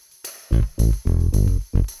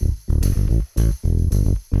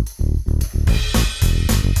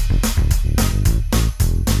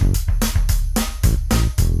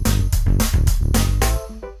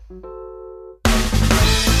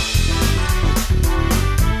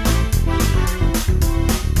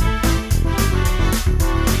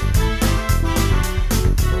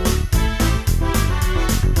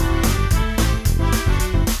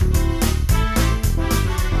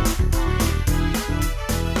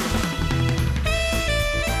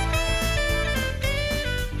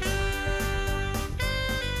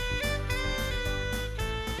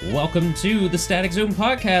welcome to the Static Zone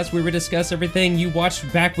podcast, where we discuss everything you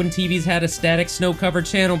watched back when TVs had a static snow-covered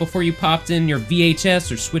channel before you popped in your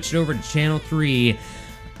VHS or switched over to Channel 3.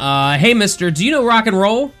 Hey mister, do you know rock and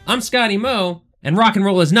roll? I'm Scotty Moe, and rock and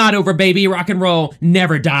roll is not over, baby. Rock and roll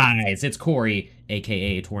never dies. It's Corey,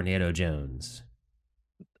 a.k.a. Tornado Jones.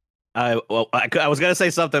 I was going to say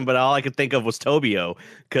something, but all I could think of was Tobio,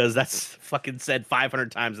 because that's fucking said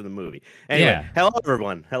 500 times in the movie. Anyway, yeah. Hello,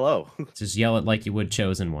 everyone. Hello. Just yell it like you would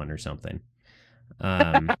Chosen One or something.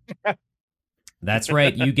 That's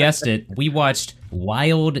right. You guessed it. We watched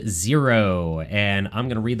Wild Zero, and I'm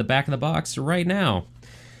going to read the back of the box right now.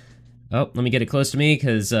 Oh, let me get it close to me,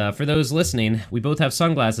 because for those listening, we both have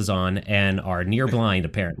sunglasses on and are near blind,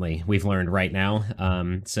 apparently. We've learned right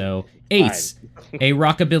now. So, Ace, a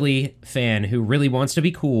rockabilly fan who really wants to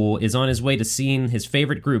be cool, is on his way to seeing his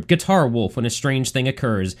favorite group, Guitar Wolf, when a strange thing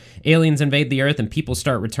occurs. Aliens invade the Earth, and people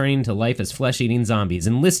start returning to life as flesh-eating zombies,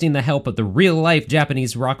 enlisting the help of the real-life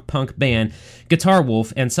Japanese rock-punk band, Guitar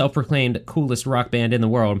Wolf, and self-proclaimed coolest rock band in the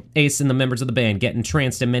world. Ace and the members of the band get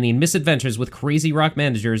entranced in many misadventures with crazy rock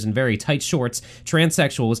managers and very tight shorts,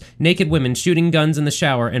 transsexuals, naked women shooting guns in the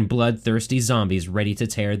shower, and bloodthirsty zombies ready to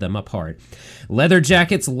tear them apart. Leather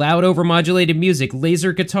jackets, loud overmodulated music,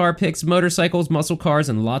 laser guitar picks, motorcycles, muscle cars,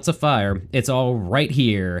 and lots of fire. It's all right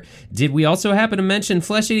here. Did we also happen to mention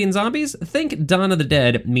flesh-eating zombies? Think Dawn of the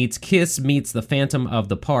Dead meets Kiss meets The Phantom of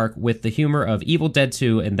the Park with the humor of Evil Dead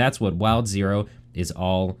 2, and that's what Wild Zero is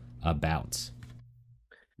all about.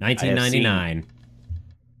 1999.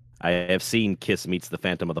 I have seen Kiss meets The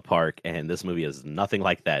Phantom of the Park, and this movie is nothing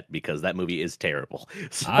like that, because that movie is terrible.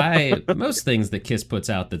 So. Most things that Kiss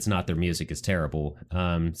puts out that's not their music is terrible.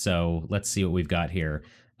 So let's see what we've got here.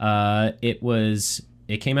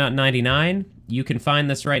 It came out in 99. You can find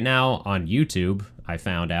this right now on YouTube, I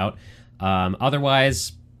found out.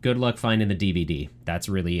 Otherwise, good luck finding the DVD. That's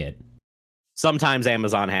really it. Sometimes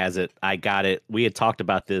Amazon has it. I got it. We had talked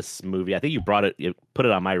about this movie. I think you put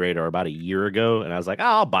it on my radar about a year ago, and I was like, oh,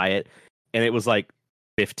 I'll buy it. And it was like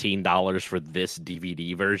 $15 for this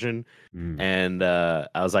DVD version. And I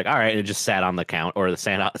was like, all right. And it just sat on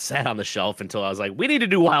the sat on the shelf until I was like, we need to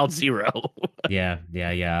do Wild Zero. Yeah.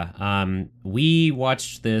 We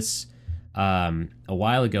watched this a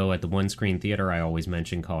while ago at the one screen theater I always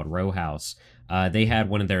mention called Row House. They had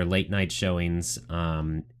one of their late night showings,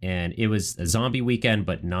 and it was a zombie weekend,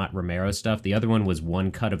 but not Romero stuff. The other one was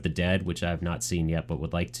One Cut of the Dead, which I have not seen yet, but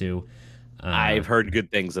would like to. I've heard good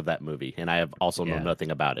things of that movie, and I have also known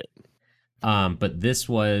nothing about it. But this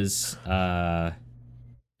was, the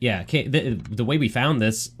way we found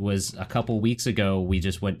this was a couple weeks ago. We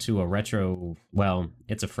just went to a retro,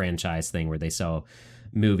 it's a franchise thing where they sell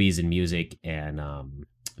movies and music and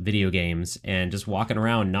video games, and just walking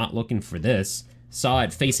around not looking for this, saw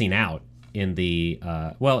it facing out in the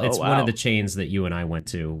it's one of the chains that you and I went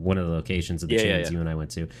to, one of the locations of the chains you and I went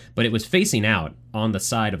to, but it was facing out on the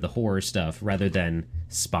side of the horror stuff rather than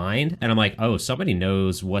spined, and I'm like, oh, somebody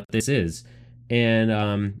knows what this is.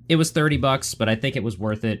 And it was $30, but I think it was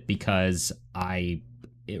worth it, because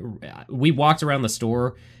we walked around the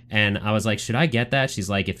store and I was like, should I get that? She's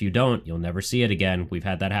like, if you don't, you'll never see it again. We've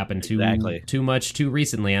had that happen too much too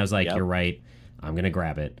recently. I was like, You're right. I'm going to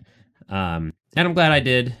grab it. And I'm glad I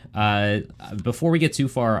did. Before we get too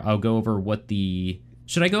far, I'll go over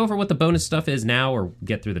should I go over what the bonus stuff is now, or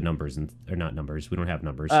get through the numbers or not numbers? We don't have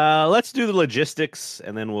numbers. Let's do the logistics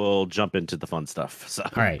and then we'll jump into the fun stuff. So.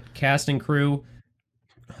 All right. Cast and crew.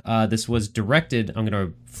 This was directed, I'm going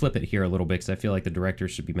to flip it here a little bit because I feel like the director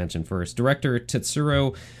should be mentioned first. Director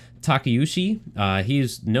Tetsuro Takeuchi.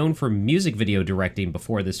 He's known for music video directing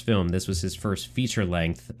before this film. This was his first feature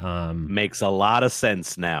length. Makes a lot of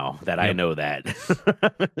sense now that I know that.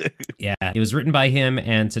 Yeah, it was written by him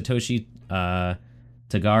and Satoshi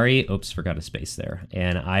Tagari. Oops, forgot a space there.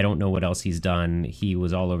 And I don't know what else he's done. He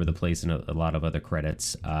was all over the place in a lot of other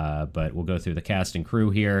credits. But we'll go through the cast and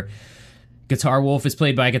crew here. Guitar Wolf is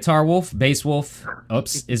played by Guitar Wolf. Bass Wolf,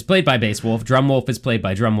 is played by Bass Wolf. Drum Wolf is played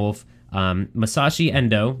by Drum Wolf. Masashi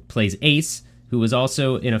Endo plays Ace, who was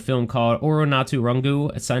also in a film called Oronatu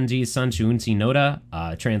Rungu Sanji Sanchu Unchi Noda,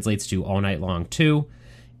 translates to All Night Long 2.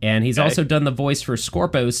 And he's also done the voice for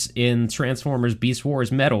Scorpos in Transformers Beast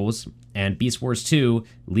Wars Metals and Beast Wars 2,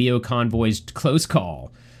 Leo Convoy's Close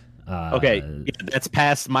Call. That's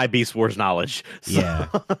past my Beast Wars knowledge. So. Yeah,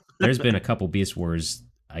 there's been a couple Beast Wars,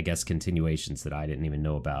 I guess, continuations that I didn't even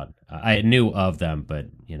know about. I knew of them, but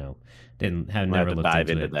never looked dive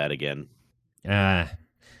into that again. I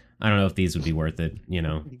don't know if these would be worth it,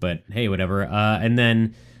 but hey, whatever. And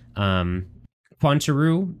then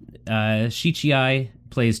Quancharu Shichiai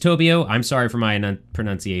plays Tobio. I'm sorry for my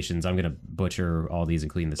pronunciations. I'm gonna butcher all these,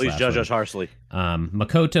 including this Please last judge one. us harshly.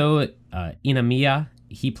 Makoto Inamiya,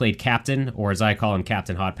 he played Captain, or as I call him,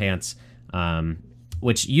 Captain Hot Pants,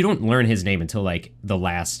 which you don't learn his name until like the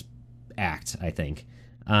last act, I think.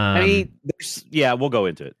 I mean, yeah, we'll go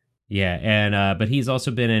into it. Yeah, and but he's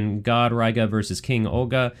also been in God Raiga versus King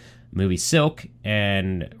Olga, movie Silk,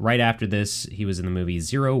 and right after this, he was in the movie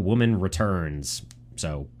Zero Woman Returns.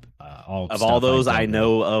 So all those, I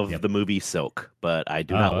know of Yep. the movie Silk, but I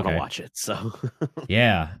do not want to watch it. So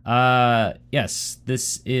yeah, yes,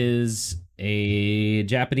 this is a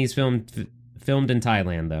Japanese film filmed in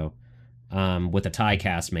Thailand though, with a Thai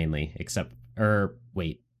cast mainly.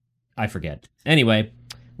 Wait, I forget. Anyway.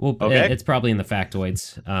 Okay. It's probably in the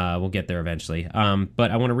factoids. We'll get there eventually. But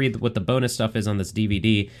I want to read what the bonus stuff is on this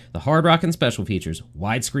DVD. The Hard Rock and Special Features,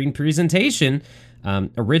 widescreen presentation,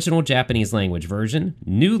 original Japanese language version,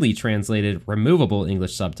 newly translated, removable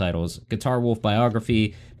English subtitles, Guitar Wolf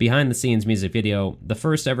biography, behind the scenes music video, the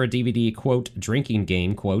first ever DVD, quote, drinking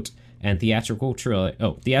game, quote, and theatrical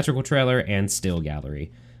trailer and still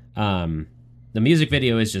gallery. The music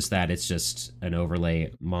video is just that. It's just an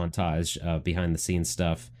overlay montage of behind the scenes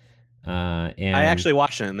stuff. And I actually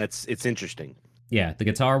watched it, and it's interesting. Yeah, the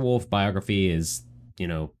Guitar Wolf biography is,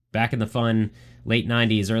 back in the fun late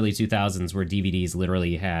 90s, early 2000s, where DVDs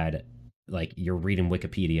literally had, like, you're reading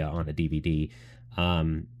Wikipedia on a DVD.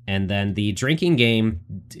 And then the drinking game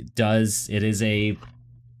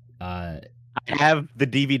I have the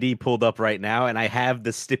DVD pulled up right now, and I have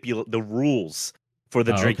the rules for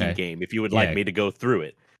the drinking game, if you would like me to go through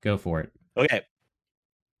it. Go for it. Okay.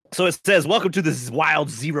 So it says, welcome to this Wild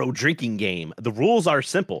Zero drinking game. The rules are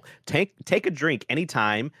simple. Take a drink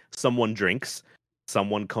anytime someone drinks,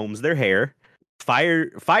 someone combs their hair,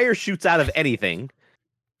 fire shoots out of anything,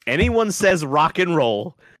 anyone says rock and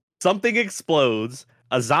roll, something explodes,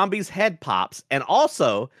 a zombie's head pops, and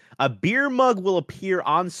also a beer mug will appear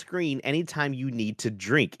on screen anytime you need to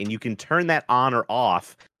drink, and you can turn that on or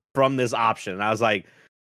off from this option. And I was like,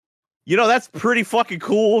 that's pretty fucking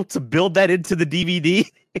cool to build that into the DVD.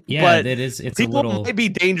 Yeah, but it is. It's people a little might be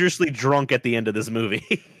dangerously drunk at the end of this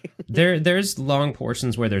movie. There's long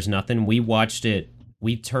portions where there's nothing. We watched it.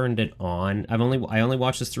 We turned it on. I only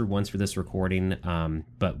watched this through once for this recording.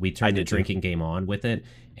 But we turned the drinking game on with it,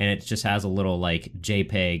 and it just has a little like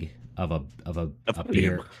JPEG of a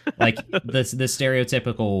beer, like the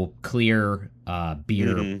stereotypical clear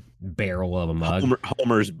beer barrel of a mug.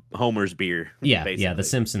 Homer's beer. Yeah, basically. yeah, the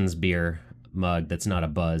Simpsons beer mug that's not a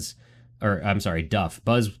Buzz. Or, I'm sorry, Duff.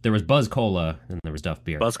 There was Buzz Cola, and there was Duff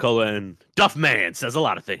beer. Buzz Cola and Duff Man says a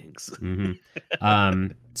lot of things.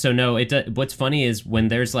 So no, what's funny is when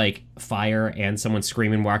there's like fire and someone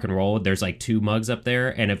screaming rock and roll, there's like two mugs up there,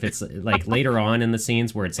 and if it's like later on in the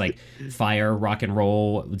scenes where it's like fire, rock and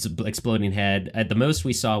roll, exploding head, at the most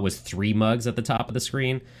we saw was 3 mugs at the top of the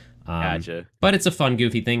screen. Gotcha. But it's a fun,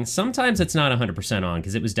 goofy thing. Sometimes it's not 100% on,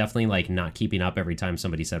 because it was definitely like not keeping up every time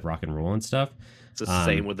somebody said rock and roll and stuff. It's the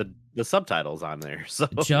same with the subtitles on there. So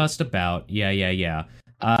just about. Yeah.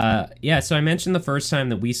 So I mentioned the first time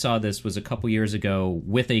that we saw this was a couple years ago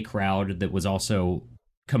with a crowd that was also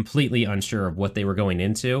completely unsure of what they were going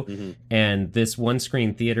into. And this one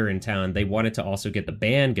screen theater in town, they wanted to also get the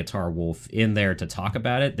band Guitar Wolf in there to talk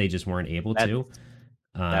about it. They just weren't able to.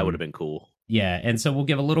 That would have been cool. Yeah, and so we'll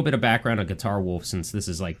give a little bit of background on Guitar Wolf since this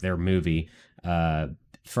is like their movie.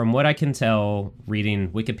 From what I can tell,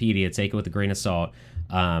 reading Wikipedia, take it with a grain of salt,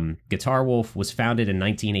 Guitar Wolf was founded in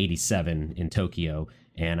 1987 in Tokyo,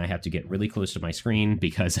 and I have to get really close to my screen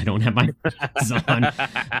because I don't have my glasses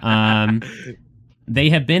on. They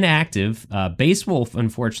have been active. Bass Wolf,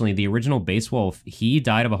 unfortunately, the original Bass Wolf, he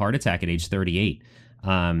died of a heart attack at age 38.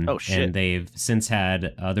 Oh, shit. And they've since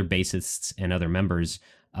had other bassists and other members.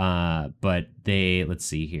 But let's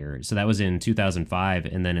see here. So that was in 2005,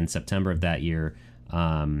 and then in September of that year,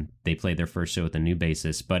 they played their first show with a new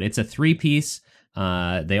bassist. But it's a 3-piece.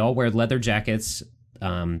 They all wear leather jackets.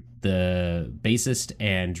 The bassist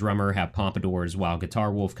and drummer have pompadours, while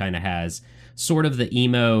Guitar Wolf kind of has sort of the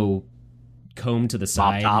emo comb to the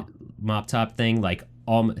side mop top thing, like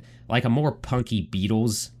a more punky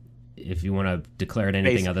Beatles, if you want to declare it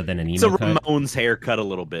anything other than an emo cut. It's a Ramones haircut a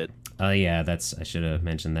little bit. Yeah, I should have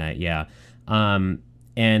mentioned that. Yeah.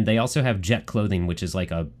 And they also have Jet Clothing, which is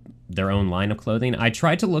like their own line of clothing. I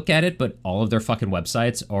tried to look at it, but all of their fucking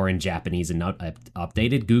websites are in Japanese and not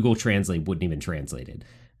updated. Google Translate wouldn't even translate it.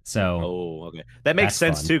 So, okay, that makes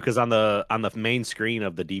sense too, because on the main screen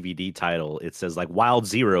of the DVD title, it says like Wild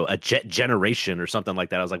Zero, a Jet Generation or something like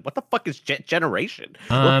that. I was like, what the fuck is Jet Generation?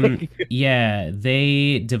 Yeah,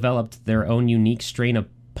 they developed their own unique strain of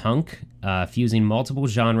punk, fusing multiple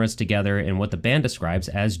genres together in what the band describes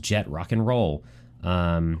as jet rock and roll.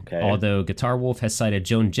 Okay. Although Guitar Wolf has cited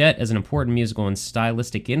Joan Jett as an important musical and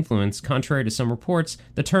stylistic influence, contrary to some reports,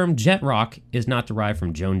 the term jet rock is not derived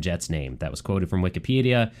from Joan Jett's name. That was quoted from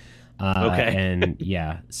Wikipedia. Okay. And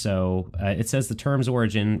yeah, so it says the term's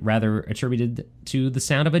origin rather attributed to the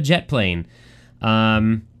sound of a jet plane.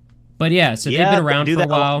 But yeah, so they've been around do for a that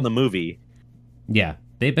a lot while. in the movie. Yeah,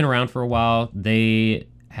 they've been around for a while. They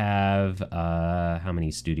have how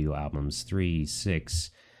many studio albums? 3,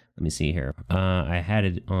 6. Let me see here. I had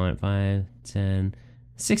it on 5, 10,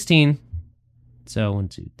 16. So 1,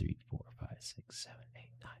 2, 3, 4, 5, 6, 7, 8,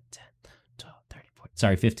 9, 10, 12, 13, 14.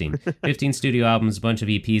 Sorry, 15. 15 studio albums, a bunch of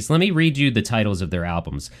EPs. Let me read you the titles of their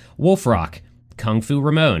albums: Wolf Rock, Kung Fu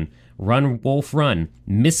Ramon, Run Wolf Run,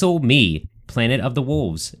 Missile Me, Planet of the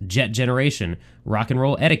Wolves, Jet Generation, Rock and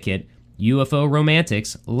Roll Etiquette, UFO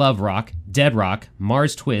Romantics, Love Rock, Dead Rock,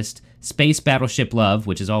 Mars Twist, Space Battleship Love,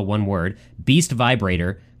 which is all one word, Beast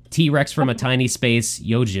Vibrator, T-Rex from a Tiny Space,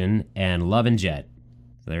 Yojin, and Love and Jet.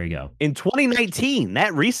 So there you go. In 2019,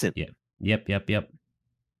 that recent. Yep.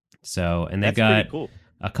 So, and they've That's got pretty cool.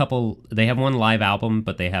 a couple, they have one live album,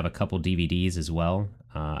 but they have a couple DVDs as well.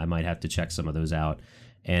 I might have to check some of those out.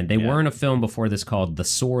 And they were in a film before this called The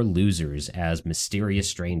Sore Losers as Mysterious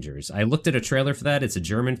Strangers. I looked at a trailer for that. It's a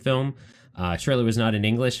German film. Trailer was not in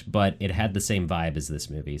English, but it had the same vibe as this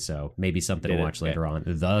movie. So maybe something to watch later on.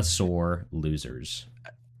 The Sore Losers.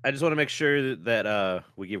 I just want to make sure that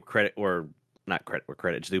we give credit, or not credit where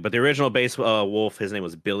credit's due, but the original bass Wolf, his name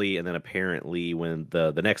was Billy, and then apparently when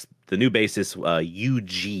the new bassist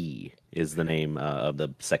UG is the name of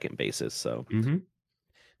the second bassist. So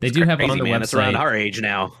they do have on their website. It's around our age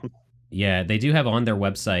now. Yeah, they do have on their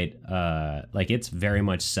website. Like it's very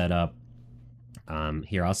much set up.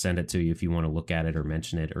 Here, I'll send it to you if you want to look at it or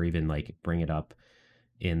mention it or even like bring it up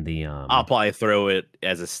in the. I'll probably throw it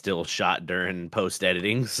as a still shot during post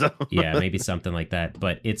editing. So yeah, maybe something like that.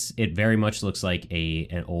 But it very much looks like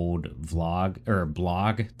an old vlog or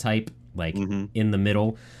blog type, like in the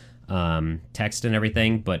middle. Text and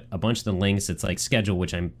everything, but a bunch of the links, it's like schedule,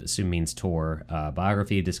 which I assume means tour,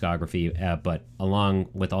 biography, discography, but along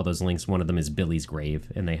with all those links, one of them is Billy's grave,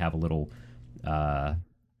 and they have a little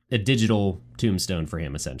a digital tombstone for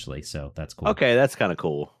him, essentially. So that's cool. Okay, that's kind of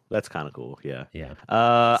cool. Yeah.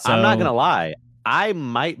 I'm not gonna lie, I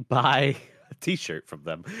might buy a T-shirt from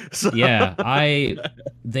them. So. Yeah, I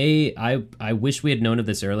wish we had known of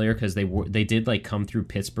this earlier because they did like come through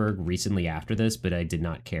Pittsburgh recently after this, but I did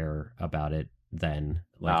not care about it then.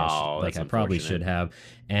 I probably should have,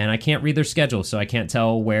 and I can't read their schedule, so I can't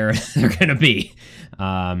tell where they're gonna be.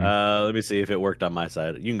 Let me see if it worked on my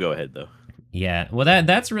side. You can go ahead though. Yeah, well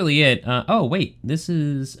that's really it. Oh wait, this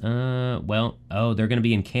is they're gonna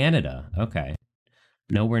be in Canada. Okay.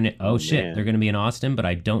 Nowhere near. Oh shit, man. They're going to be in Austin, but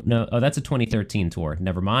I don't know. Oh, that's a 2013 tour.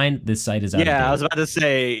 Never mind. This site is out of date. Yeah, I was about to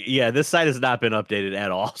say, this site has not been updated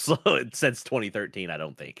at all. So since 2013, I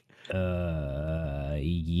don't think.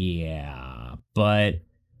 Yeah, but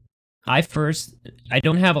I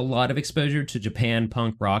don't have a lot of exposure to Japan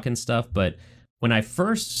punk rock and stuff, but when I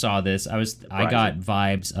first saw this, I got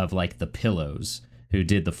vibes of like the Pillows, who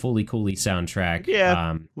did the Fully Cooley soundtrack.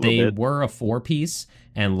 Yeah, they were a 4-piece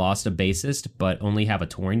and lost a bassist, but only have a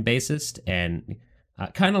touring bassist. And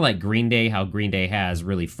kind of like Green Day, how Green Day has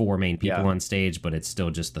really 4 main people on stage, but it's still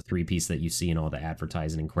just the 3-piece that you see in all the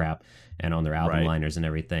advertising and crap and on their album liners and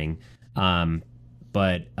everything. Guitar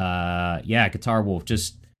Wolf,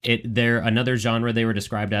 they're another genre they were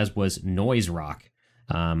described as was noise rock.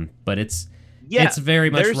 But it's very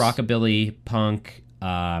much rockabilly, punk,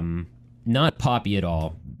 not poppy at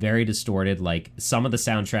all. Very distorted. Like some of the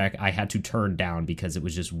soundtrack I had to turn down because it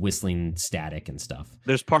was just whistling static and stuff.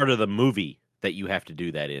 There's part of the movie that you have to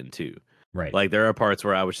do that in too. Right. Like there are parts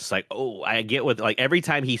where I was just like, oh, I get what, like every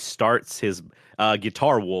time he starts his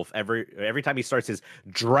Guitar Wolf, every time he starts his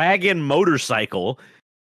dragon motorcycle,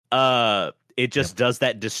 it just does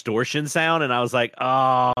that distortion sound, and I was like,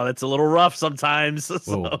 oh, that's a little rough sometimes.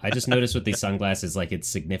 Whoa, I just noticed with these sunglasses, like it's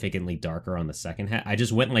significantly darker on the second half. I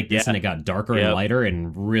just went like this and it got darker and lighter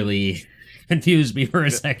and really confused me for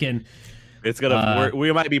a second. It's gonna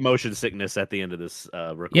we might be motion sickness at the end of this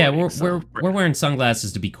recording. Yeah, we're wearing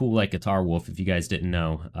sunglasses to be cool like Guitar Wolf, if you guys didn't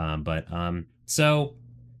know. So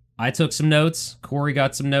I took some notes. Corey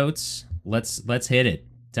got some notes. Let's hit it.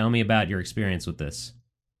 Tell me about your experience with this.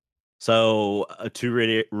 So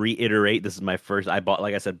to reiterate, this is my first. I bought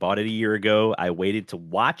it a year ago. I waited to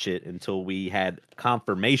watch it until we had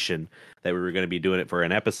confirmation that we were going to be doing it for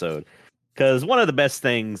an episode. Because one of the best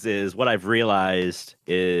things is what I've realized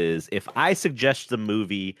is if I suggest the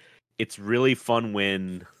movie it's really fun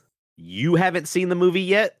when you haven't seen the movie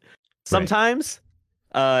yet. Sometimes,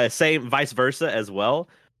 same vice versa as well.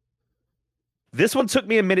 This one took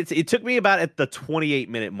me a minute. It took me about at the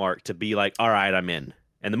 28-minute mark to be like, all right, I'm in.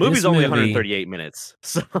 And the movie's only 138 minutes.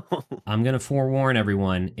 So I'm going to forewarn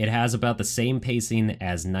everyone. It has about the same pacing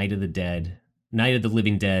as Night of the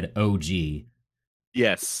Living Dead OG.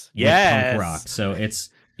 Yes. Punk rock. So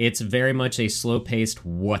it's very much a slow-paced,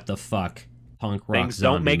 what the fuck punk rock things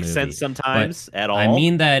don't make movie. sense sometimes at all. I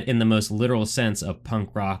mean that in the most literal sense of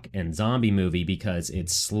punk rock and zombie movie because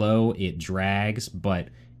it's slow, it drags, but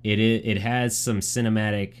it has some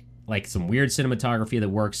cinematic, like some weird cinematography that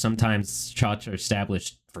works. Sometimes shots are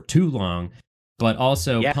established for too long, but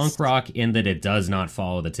also punk rock in that it does not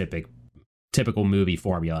follow the typical movie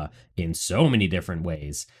formula in so many different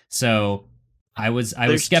ways. So I was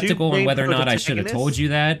skeptical on whether or not I should have told you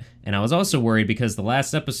that, and I was also worried because the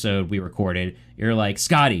last episode we recorded, you're like,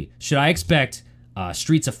 Scotty, should I expect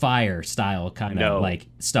Streets of Fire style kind of like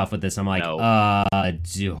stuff with this? I'm like,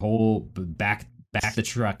 back the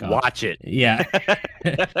truck up. Watch it. Yeah.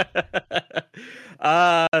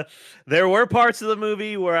 There were parts of the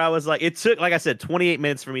movie where I was like, it took, like I said, 28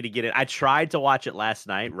 minutes for me to get it. I tried to watch it last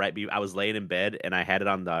night, I was laying in bed and I had it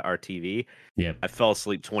on our TV. Yeah. I fell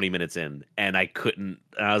asleep 20 minutes in and I couldn't.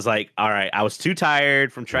 And I was like, all right, I was too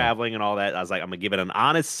tired from traveling and all that. I was like, I'm going to give it an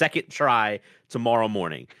honest second try tomorrow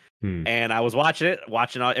morning. And I was watching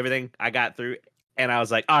everything I got through. And I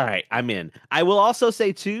was like, all right, I'm in. I will also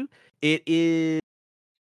say, too,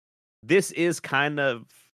 this is kind of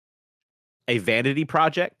a vanity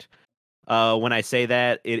project. When I say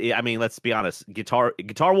that, I mean, let's be honest. Guitar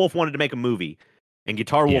Wolf wanted to make a movie, and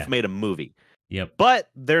Guitar Wolf made a movie. Yep. But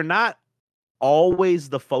they're not always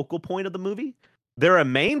the focal point of the movie. They're a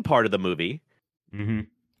main part of the movie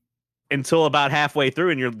until about halfway through,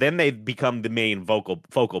 and then they become the main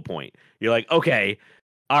focal point. You're like, okay,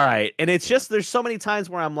 all right. And it's just there's so many times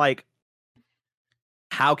where I'm like,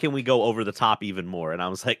 how can we go over the top even more? And I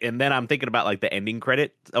was like, and then I'm thinking about like the ending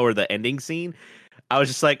credit or the ending scene. I was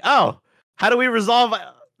just like, oh, how do we resolve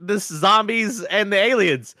this zombies and the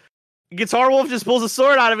aliens? Guitar Wolf just pulls a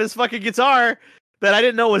sword out of his fucking guitar that I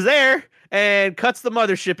didn't know was there and cuts the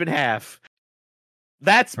mothership in half.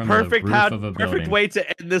 That's perfect. Perfect way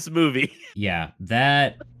to end this movie. Yeah,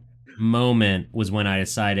 that moment was when I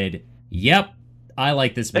decided, yep, I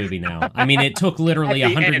like this movie now. I mean, it took literally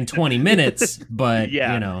 120 minutes, but you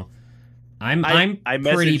know, I'm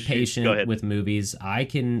pretty patient with movies. I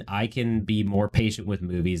can be more patient with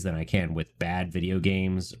movies than I can with bad video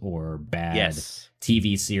games or bad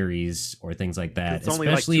TV series or things like that.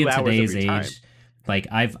 Especially like in today's age. Like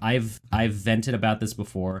I've vented about this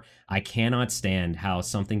before. I cannot stand how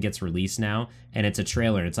something gets released now and it's a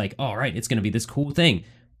trailer and it's like, all right, it's gonna be this cool thing.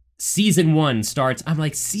 Season 1 starts. I'm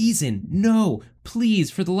like, no,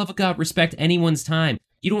 please, for the love of God, respect anyone's time.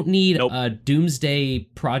 You don't need a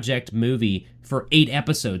Doomsday Project movie for 8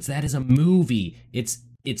 episodes. That is a movie. It's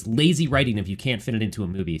lazy writing if you can't fit it into a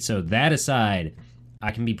movie. So that aside,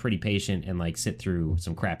 I can be pretty patient and like sit through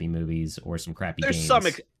some crappy movies or some crappy games.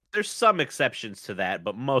 There's some exceptions to that,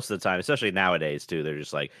 but most of the time, especially nowadays too, they're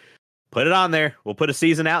just like, put it on there. We'll put a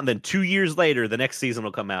season out, and then 2 years later, the next season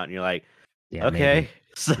will come out, and you're like, okay.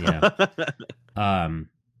 So.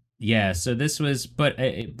 Yeah. So this was, but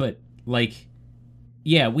like,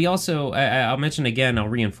 yeah. We also, I'll mention again. I'll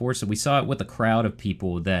reinforce it. We saw it with a crowd of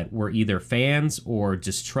people that were either fans or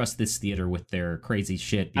just trust this theater with their crazy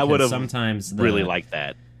shit. I would have sometimes really liked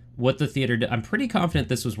that. What the theater, I'm pretty confident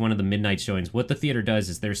this was one of the midnight showings. What the theater does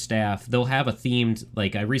is their staff, they'll have a themed,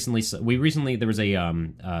 like there was a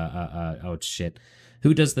oh shit.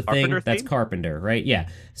 Who does the Carpenter thing? Theme? That's Carpenter, right? Yeah.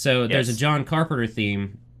 So there's a John Carpenter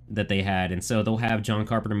theme that they had, and so they'll have John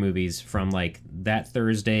Carpenter movies from like that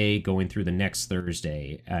Thursday going through the next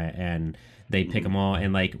Thursday, and they pick them all.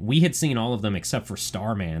 And like we had seen all of them except for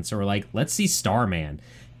Starman, so we're like, let's see Starman,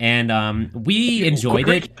 and we enjoyed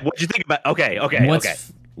it. What'd you think about? Okay.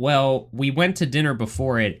 Well, we went to dinner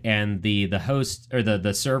before it, and the host or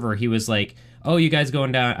the server, he was like, "Oh, you guys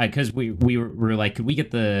going down?" Because we were like, "Could we get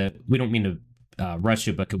the? We don't mean to." Rush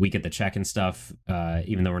it, but could we get the check and stuff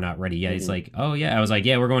even though we're not ready yet? He's like, oh yeah. I was like,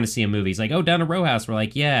 yeah, we're going to see a movie. He's like, oh, down to Row House. We're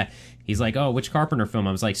like, yeah. He's like, oh, which Carpenter film?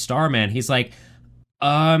 I was like, Starman. He's like,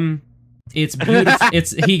 it's beautiful.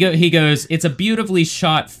 He goes, it's a beautifully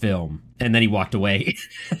shot film, and then he walked away.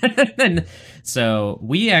 And so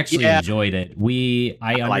we actually enjoyed it.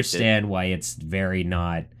 I understand why it's very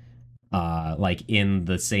not like in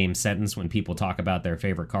the same sentence when people talk about their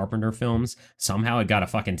favorite Carpenter films. Somehow it got a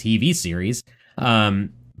fucking TV series.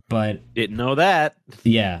 But Didn't know that.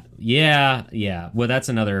 yeah. Well, that's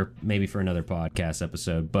maybe for another podcast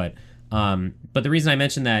episode. But the reason I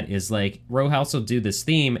mention that is like Row House will do this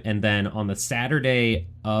theme, and then on the Saturday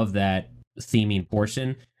of that theming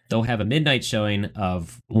portion, they'll have a midnight showing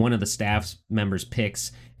of one of the staff members'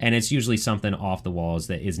 picks, and it's usually something off the walls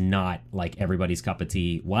that is not like everybody's cup of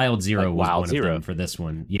tea. Wild Zero Like was Wild one Zero. of them for this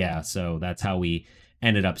one. Yeah, so that's how we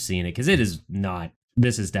ended up seeing it, because it is not.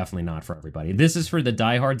 This is definitely not for everybody. This is for the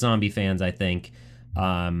diehard zombie fans, I think,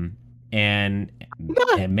 and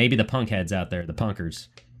maybe the punk heads out there, the punkers.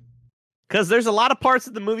 Because there's a lot of parts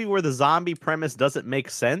of the movie where the zombie premise doesn't make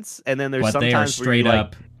sense, and then there's But sometimes they are where straight you're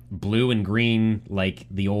up blue and green, like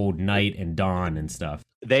the old Night and Dawn and stuff.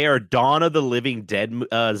 they are Dawn of the Living Dead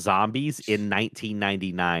zombies in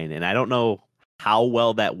 1999, and I don't know how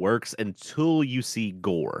well that works until you see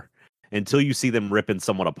gore, until you see them ripping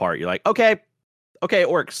someone apart. You're like, okay, it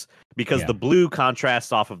works because the blue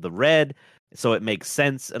contrasts off of the red, so it makes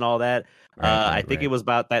sense and all that. I think it was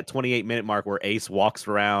about that 28-minute mark where Ace walks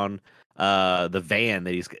around the van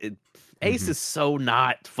that Ace is so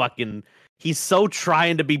not fucking. He's so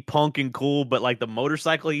trying to be punk and cool, but like the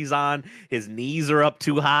motorcycle he's on, his knees are up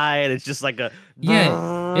too high, and it's just like a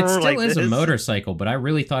it still like is a this. motorcycle, but I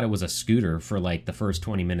really thought it was a scooter for like the first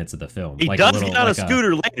 20 minutes of the film. He like does get on a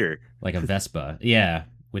scooter later, like a Vespa. Yeah,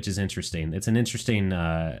 which is interesting. It's an interesting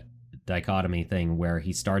dichotomy thing where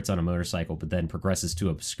he starts on a motorcycle but then progresses to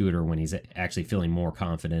a scooter when he's actually feeling more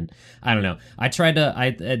confident. I don't know. I tried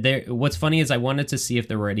to what's funny is I wanted to see if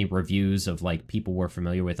there were any reviews of like people we're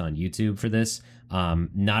familiar with on YouTube for this.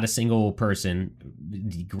 Not a single person.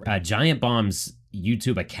 Giant Bomb's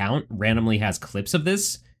YouTube account randomly has clips of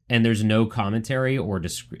this, and there's no commentary or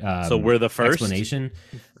so we're the first explanation.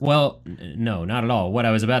 Well, no, not at all. What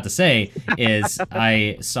I was about to say is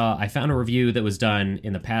I found a review that was done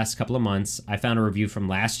in the past couple of months. I found a review from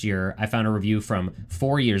last year. I found a review from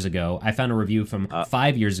 4 years ago. I found a review from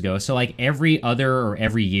 5 years ago. So like every other or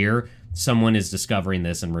every year, someone is discovering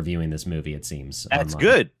this and reviewing this movie, it seems. That's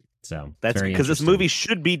online. good. So that's because this movie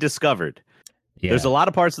should be discovered. Yeah. There's a lot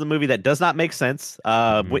of parts of the movie that does not make sense.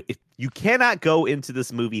 You cannot go into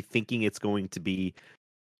this movie thinking it's going to be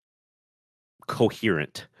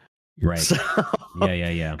coherent. Right. So,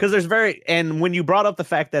 yeah. Because and when you brought up the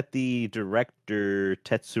fact that the director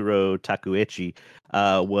Tetsuro Takuichi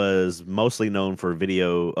was mostly known for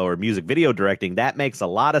video or music video directing, that makes a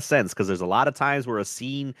lot of sense because there's a lot of times where a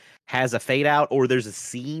scene has a fade out or there's a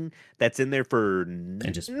scene that's in there for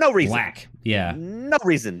no reason. Black. Yeah. No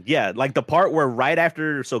reason. Yeah. Like the part where right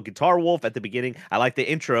after, so Guitar Wolf at the beginning, I like the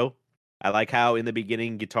intro. I like how in the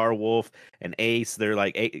beginning, Guitar Wolf and Ace, they're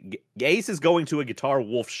like, Ace is going to a Guitar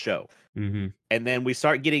Wolf show. Mm-hmm. And then we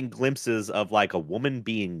start getting glimpses of like a woman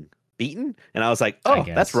being beaten. And I was like, oh,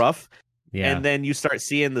 that's rough. Yeah. And then you start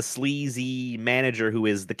seeing the sleazy manager who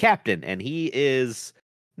is the captain. And he is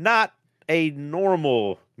not a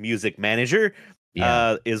normal music manager,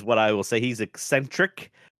 is what I will say. He's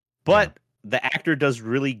eccentric, but the actor does a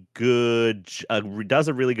really good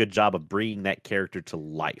job of bringing that character to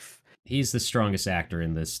life. He's the strongest actor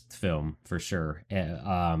in this film for sure.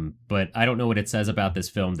 But I don't know what it says about this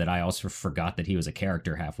film that I also forgot that he was a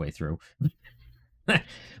character halfway through.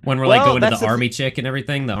 When we're like going to the army chick and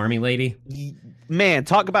everything, the army lady. Man,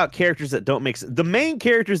 talk about characters that don't make sense. The main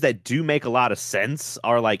characters that do make a lot of sense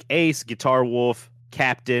are like Ace, Guitar Wolf,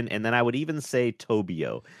 Captain, and then I would even say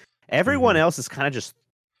Tobio. Everyone else is kind of just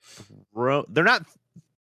they're not.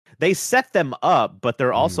 They set them up, but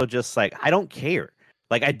they're also just like, I don't care.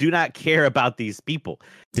 Like, I do not care about these people.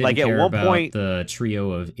 Didn't care at one point, the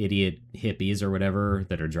trio of idiot hippies or whatever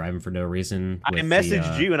that are driving for no reason. I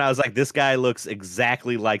messaged you and I was like, this guy looks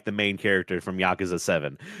exactly like the main character from Yakuza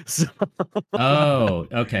 7. So... Oh,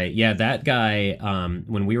 okay. Yeah, that guy,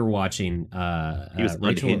 when we were watching, he was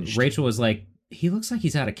Rachel was like, he looks like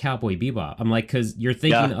he's out of Cowboy Bebop. I'm like, because you're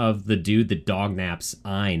thinking of the dude that dog naps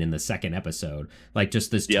Ein in the second episode. Like,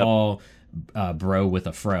 just this tall... bro with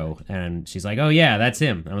a fro, and she's like, oh yeah, that's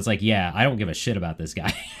him. I was like, yeah, I don't give a shit about this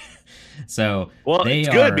guy. So it's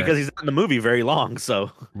good because he's not in the movie very long. So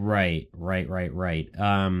right.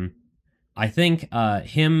 I think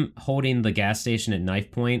him holding the gas station at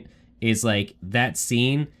knife point is like, that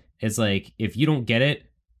scene is like, if you don't get it,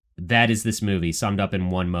 that is this movie summed up in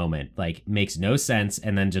one moment. Like, makes no sense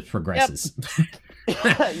and then just progresses.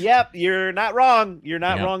 Yep, you're not wrong. You're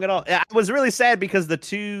not wrong at all. I was really sad because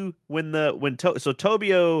Tobio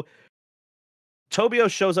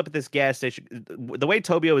shows up at this gas station. The way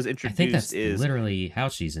Tobio is introduced, I think that's literally how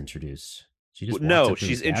she's introduced. She just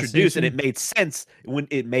she's introduced, and it made sense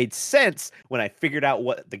when I figured out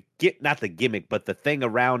what not the gimmick, but the thing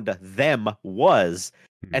around them was.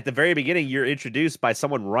 at the very beginning, you're introduced by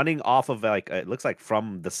someone running off of like it looks like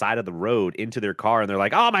from the side of the road into their car, and they're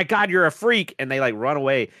like, "Oh my god, you're a freak!" And they like run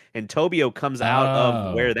away, and Tobio comes out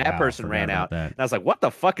of where that wow, person forgot ran about out, that. and I was like, "What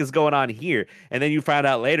the fuck is going on here?" And then you find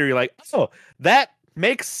out later, you're like, "Oh, that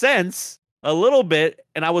makes sense a little bit."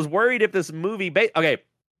 And I was worried if this movie, okay,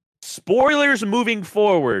 spoilers moving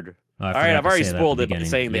forward. Oh, I All right, forgot I've to already say that at spoiled the it by beginning.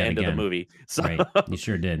 saying the Yet end of the again. movie. So, Right, you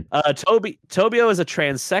sure did. Tobio is a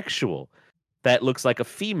transsexual that looks like a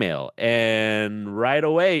female, and right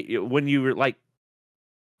away when you were like,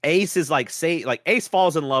 Ace is like Ace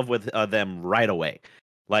falls in love with them right away.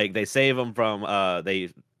 Like they save him from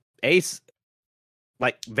Ace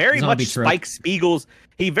like very Zombie much trope. Spike Spiegels.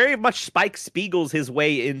 He very much Spike Spiegels his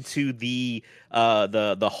way into the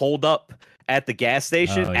holdup at the gas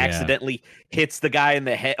station. Oh, yeah. Accidentally hits the guy in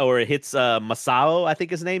the head, or hits Masao, I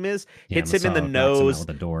think his name is. Yeah, Hits him in the Masao knocks him out nose. with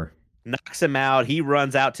the door. Knocks him out. He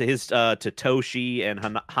runs out to his to Toshi and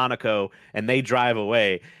Hanako, and they drive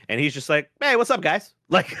away. And he's just like, "Hey, what's up, guys?"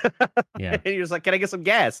 Like, Yeah. and you're just like, "Can I get some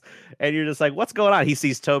gas?" And you're just like, "What's going on?" He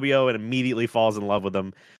sees Tobio and immediately falls in love with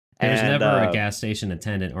him. There's And, never a gas station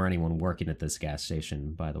attendant or anyone working at this gas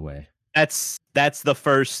station, by the way. That's the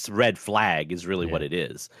first red flag. Is really what it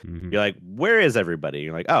is. Mhm. You're like, "Where is everybody?"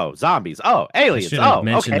 You're like, "Oh, zombies. Oh, aliens. I should have Oh,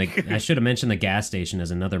 mentioned okay." I should have mentioned the gas station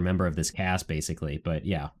as another member of this cast, basically. But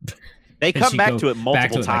yeah, They come She back go to it multiple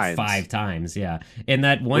back to it times. like 5 times. Yeah, in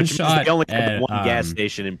that one Which means shot, they only have at, one gas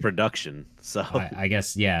station in production. So I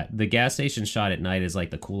guess yeah, the gas station shot at night is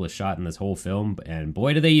like the coolest shot in this whole film, and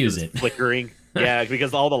boy, do they use it. flickering. Yeah,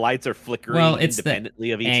 because all the lights are flickering Well, it's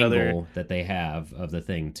independently of each angle other. that they have of the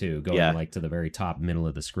thing too, going Yeah. like to the very top middle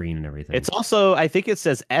of the screen and everything. It's also, I think it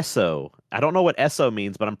says Esso. I don't know what Esso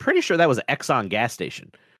means, but I'm pretty sure that was an Exxon gas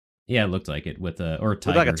station. Yeah, it looked like it with or Looked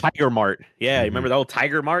Tiger. like a Tiger Mart. Yeah, Mhm. you remember the old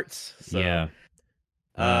Tiger Marts? So, Yeah.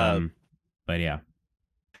 Uh, But yeah.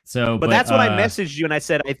 So, but that's when I messaged you and I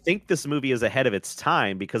said, I think this movie is ahead of its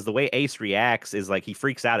time, because the way Ace reacts is like he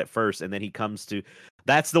freaks out at first and then he comes to.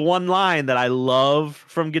 That's the one line that I love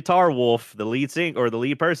from Guitar Wolf, the lead singer or the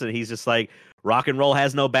lead person. He's just like, rock and roll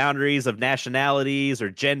has no boundaries of nationalities or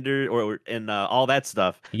gender and all that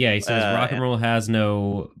stuff. Yeah, he says rock and roll has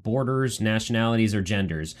no borders, nationalities, or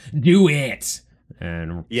genders. Do it,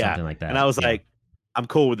 and something like that. And I was like, I'm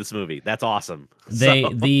cool with this movie. That's awesome.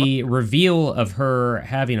 The reveal of her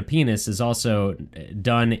having a penis is also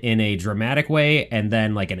done in a dramatic way, and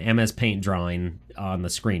then like an MS Paint drawing on the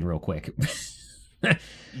screen real quick.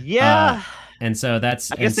 Yeah. And so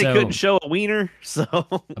that's. I guess they couldn't show a wiener, so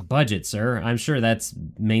a budget, sir. I'm sure that's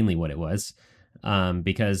mainly what it was,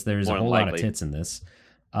 because there's More a whole than lot of likely. tits in this.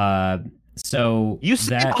 So you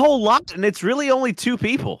see that, a whole lot, and it's really only 2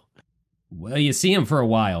 people. well, you see him for a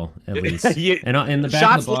while at least. You- And in the back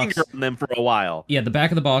Shots of the box, linger on them for a while. yeah, the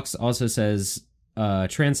back of the box also says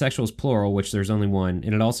transsexuals plural, which there's only one,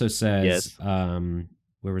 and it also says Yes.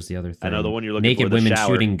 where was the other thing? I know the one you're looking Naked for. The women shower.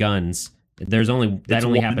 shooting guns. There's only that It's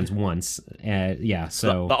only one. happens once. Yeah,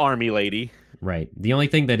 so The army lady. right. The only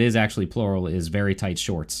thing that is actually plural is very tight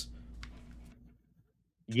shorts.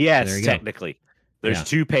 Yes, There you go. technically. There's Yeah.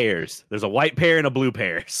 2 pairs. There's a white pair and a blue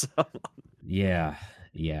pair. So. Yeah,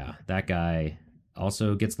 that guy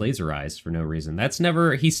also gets laser eyes for no reason. That's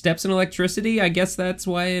never. He steps in electricity. I guess that's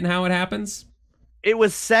why and how it happens. It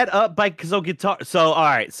was set up by guitar. So all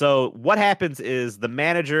right. So what happens is the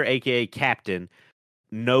manager, aka Captain,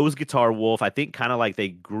 knows Guitar Wolf. I think kind of like they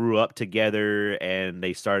grew up together and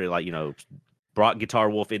they started like brought Guitar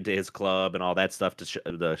Wolf into his club and all that stuff. They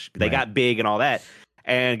Right. got big and all that.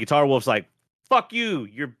 And Guitar Wolf's like, "Fuck you!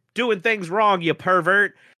 You're doing things wrong, you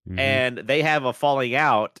pervert." Mhm. And they have a falling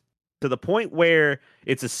out to the point where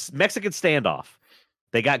it's a Mexican standoff.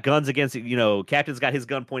 They got guns against, Captain's got his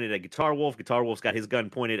gun pointed at Guitar Wolf. Guitar Wolf's got his gun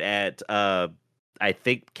pointed at, I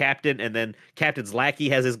think, Captain. And then Captain's lackey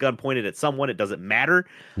has his gun pointed at someone. It doesn't matter.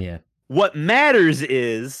 Yeah. What matters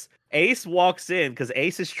is Ace walks in because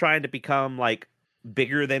Ace is trying to become like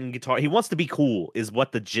bigger than Guitar. He wants to be cool, is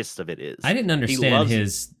what the gist of it is. I didn't understand loves-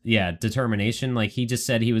 his determination. Like he just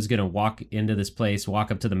said he was gonna walk into this place,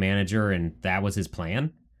 walk up to the manager, and that was his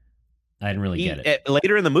plan. I didn't really get it.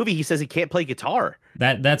 Later in the movie, he says he can't play guitar.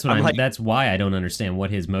 That's what I'm like- that's why I don't understand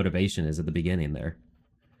what his motivation is at the beginning there.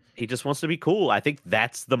 He just wants to be cool. I think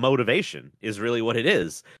that's the motivation, is really what it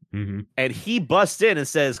is. Mm-hmm. And he busts in and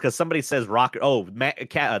says, because somebody says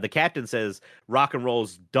the captain says rock and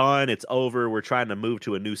roll's done, it's over, we're trying to move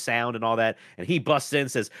to a new sound and all that. And he busts in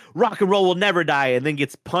and says, rock and roll will never die, and then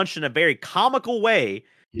gets punched in a very comical way.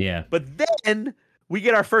 Yeah. But then we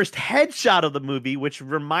get our first headshot of the movie, which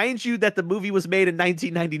reminds you that the movie was made in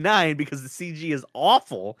 1999 because the CG is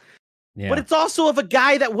awful. Yeah. But it's also of a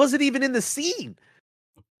guy that wasn't even in the scene.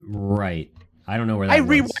 Right. I don't know where I that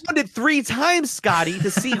rewound was. it 3 times, Scotty,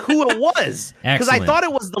 to see who it was. Because I Excellent. thought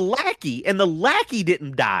it was the lackey, and the lackey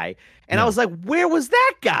didn't die. And I No. was like, where was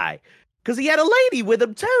that guy? Because he had a lady with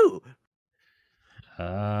him too.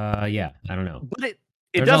 Yeah. I don't know. But it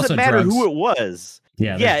There's doesn't also matter drugs. who it was.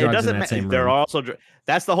 Yeah, Yeah, there's it drugs in doesn't that matter. same There room. are also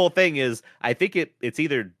that's the whole thing is I think it's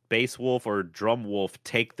either Bass Wolf or Drum Wolf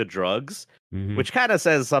take the drugs, Hmm. which kind of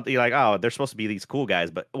says something like, oh, they're supposed to be these cool guys,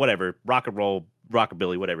 but whatever, rock and roll,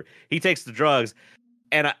 rockabilly, whatever. He takes the drugs,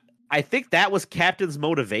 and I think that was Captain's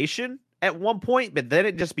motivation at one point, but then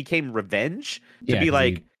it just became revenge to Yeah, be because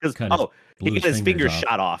like, he cut his he blew got his his fingers fingers off.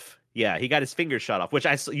 shot off. Yeah, he got his fingers shot off, which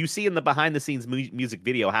you see in the behind the scenes music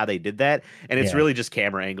video how they did that, and it's Yeah. really just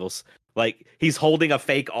camera angles. Like he's holding a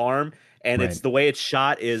fake arm, and it's Right. the way it's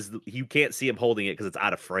shot is you can't see him holding it because it's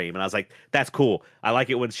out of frame. And I was like, that's cool. I like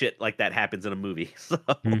it when shit like that happens in a movie. So,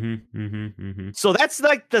 so that's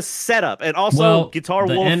like the setup, and also Well, Guitar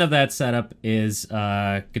the Wolf. end of that setup is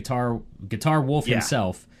Guitar Wolf Yeah.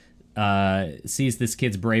 himself sees this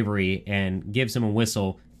kid's bravery and gives him a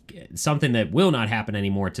whistle, something that will not happen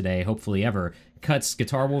anymore today, hopefully ever. Cuts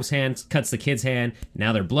Guitar Wolf's hand, cuts the kid's hand.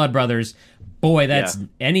 Now they're blood brothers. Boy, that's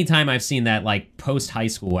anytime I've seen that like post high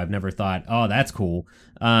school, I've never thought, oh, that's cool.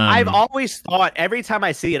 I've always thought every time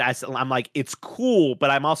I see it, I'm like, it's cool,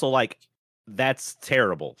 but I'm also like, that's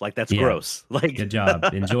terrible. Like that's Yeah. gross. Like Good job.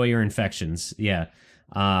 Enjoy your infections. Yeah.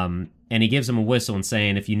 And he gives him a whistle and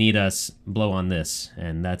saying, if you need us, blow on this.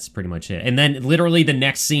 And that's pretty much it. And then literally the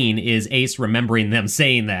next scene is Ace remembering them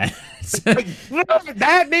saying that.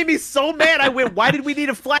 that made me so mad. I went, why did we need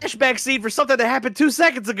a flashback scene for something that happened 2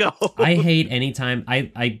 seconds ago? I hate anytime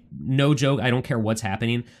I no joke, I don't care what's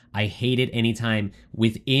happening. I hate it anytime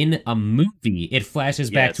within a movie it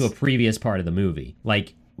flashes back to a previous part of the movie.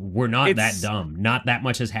 Like we're not that dumb. Not that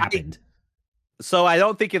much has happened. So I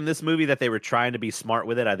don't think in this movie that they were trying to be smart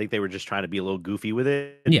with it. I think they were just trying to be a little goofy with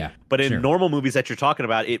it. Yeah. But in normal movies that you're talking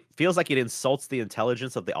about, it feels like it insults the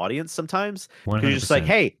intelligence of the audience sometimes. Because you're just like,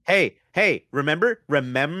 hey, remember?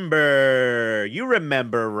 You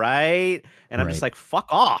remember, right? And I'm just like, fuck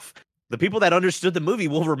off. The people that understood the movie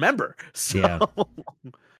will remember. So Yeah.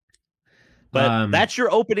 But that's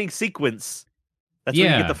your opening sequence. That's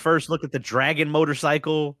when you get the first look at the dragon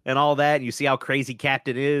motorcycle and all that, and you see how crazy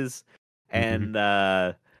Captain is. And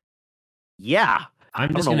yeah,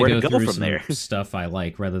 I'm just gonna go through some stuff I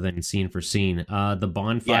like rather than scene for scene. The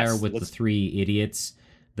bonfire with the 3 idiots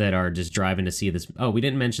that are just driving to see this. Oh, we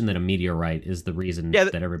didn't mention that a meteorite is the reason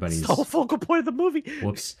that everybody's the whole focal point of the movie.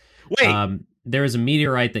 Whoops. Wait. There is a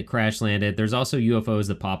meteorite that crash landed. There's also UFOs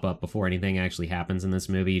that pop up before anything actually happens in this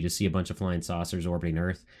movie. You just see a bunch of flying saucers orbiting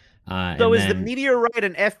Earth. So is the meteorite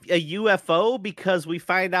a UFO? Because we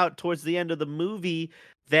find out towards the end of the movie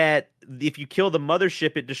that if you kill the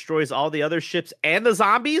mothership, it destroys all the other ships and the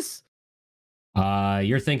zombies?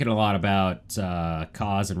 You're thinking a lot about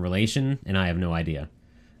cause and relation, and I have no idea.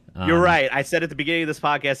 You're right. I said at the beginning of this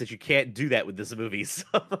podcast that you can't do that with this movie. So.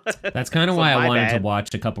 That's kind of why I wanted to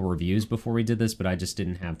watch a couple reviews before we did this, but I just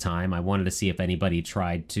didn't have time. I wanted to see if anybody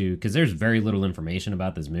tried to, because there's very little information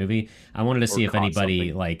about this movie. I wanted to see if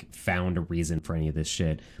anybody like found a reason for any of this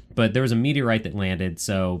shit. But there was a meteorite that landed,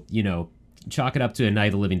 so chalk it up to a Night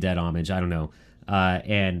of the Living Dead homage. I don't know.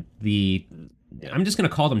 And I'm just gonna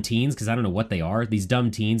call them teens because I don't know what they are. These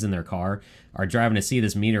dumb teens in their car are driving to see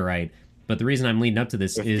this meteorite. But the reason I'm leading up to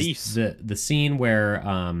this is the scene where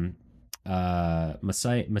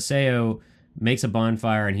Masao makes a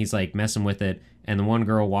bonfire and he's like messing with it, and the one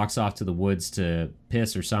girl walks off to the woods to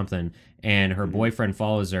piss or something, and her boyfriend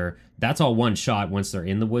follows her. That's all one shot once they're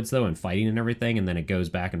in the woods though and fighting and everything, and then it goes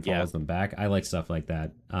back and follows them back. I like stuff like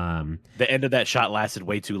that. The end of that shot lasted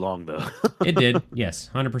way too long though. It did, yes,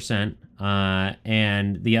 100%.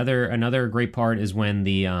 And another great part is when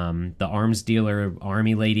the arms dealer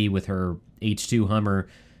army lady with her H2 Hummer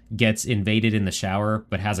gets invaded in the shower,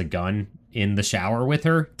 but has a gun in the shower with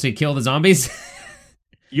her to kill the zombies.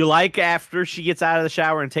 You like after she gets out of the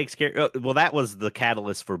shower and takes care. Well, that was the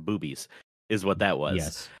catalyst for boobies, is what that was.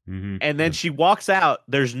 Yes. Mm-hmm. And then she walks out.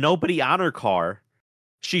 There's nobody on her car.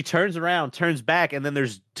 She turns around, turns back, and then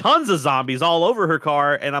there's tons of zombies all over her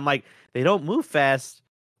car. And I'm like, they don't move fast.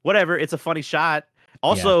 Whatever. It's a funny shot.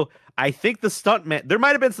 Also, I think the stuntman. There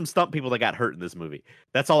might have been some stunt people that got hurt in this movie.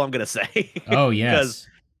 That's all I'm gonna say. Oh yes. Because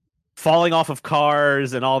falling off of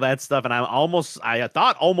cars and all that stuff, and I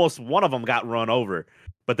thought almost one of them got run over.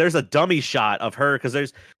 But there's a dummy shot of her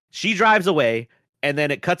because she drives away, And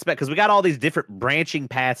then it cuts back because we got all these different branching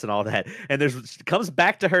paths and all that. And it comes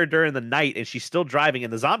back to her during the night, and she's still driving.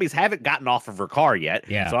 And the zombies haven't gotten off of her car yet.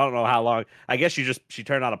 Yeah. So I don't know how long. I guess she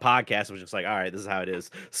turned on a podcast and was just like, all right, this is how it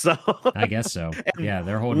is. So I guess so. Yeah,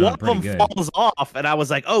 they're holding one on pretty of them good. falls off, and I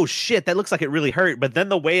was like, oh shit, that looks like it really hurt. But then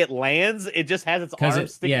the way it lands, it just has its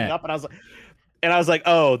arms sticking up, and I was like,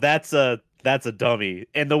 oh, that's a dummy.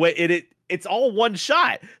 And the way it's all one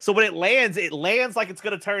shot. So when it lands like it's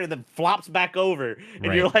gonna turn and then flops back over.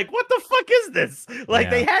 And you're like, what the fuck is this? Like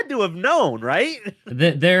they had to have known, right?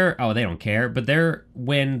 They don't care. But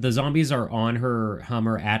when the zombies are on her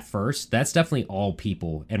Hummer at first, that's definitely all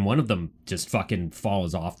people. And one of them just fucking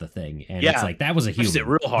falls off the thing. And it's like, that was a human. It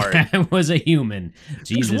real hard. That was a human.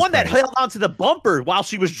 Jesus There's one Christ. that held onto the bumper while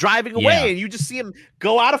she was driving away, and you just see him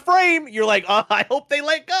go out of frame. You're like, oh, I hope they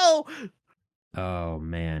let go. Oh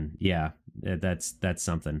man, yeah, that's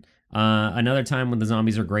something. Another time when the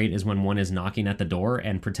zombies are great is when one is knocking at the door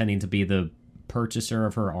and pretending to be the purchaser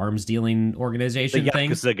of her arms dealing organization the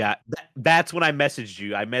thing. Yakuza guy. That's when I messaged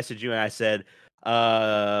you. I messaged you and I said,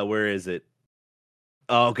 where is it?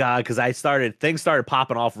 Oh god, because things started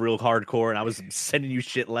popping off real hardcore, and I was sending you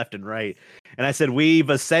shit left and right. And I said, we've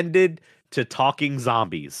ascended to talking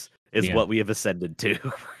zombies is what we have ascended to.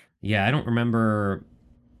 Yeah, I don't remember.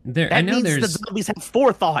 That means the zombies have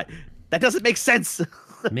forethought. That doesn't make sense.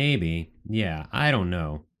 Maybe. Yeah, I don't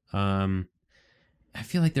know. I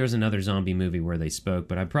feel like there was another zombie movie where they spoke,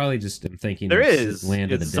 but I probably just am thinking there is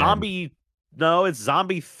Land of the Zombie. Dead. No, it's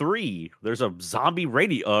Zombie 3. There's a zombie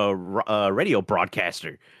radio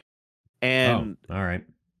broadcaster. And all right.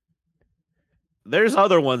 There's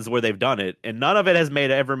other ones where they've done it, and none of it has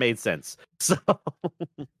ever made sense. So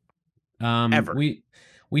ever.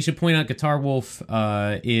 We should point out Guitar Wolf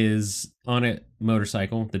is on a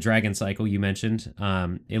motorcycle, the Dragon Cycle you mentioned.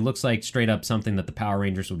 It looks like straight up something that the Power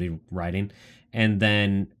Rangers would be riding. And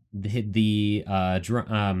then the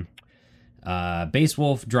Bass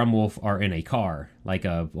Wolf, Drum Wolf are in a car, like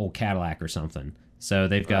a old Cadillac or something. So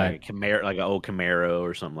they've got Camaro, like an old Camaro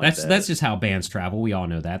or something like that. That's just how bands travel. We all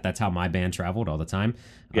know that. That's how my band traveled all the time.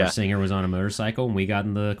 Our singer was on a motorcycle, and we got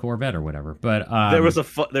in the Corvette or whatever. But there's a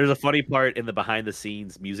funny part in the behind the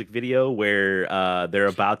scenes music video where they're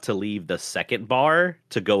about to leave the second bar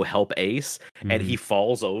to go help Ace, and he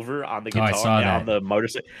falls over on the guitar on the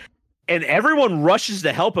motorcycle. And everyone rushes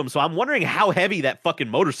to help him, so I'm wondering how heavy that fucking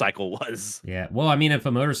motorcycle was. Yeah, well, I mean, if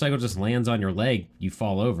a motorcycle just lands on your leg, you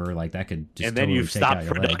fall over, like that could just. And then you've stopped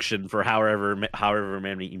production for however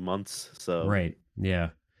many months. So right, yeah,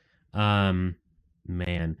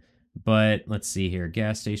 man. But let's see here,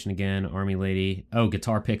 gas station again, army lady. Oh,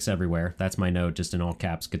 guitar picks everywhere. That's my note, just in all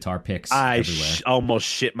caps. Guitar picks everywhere. I almost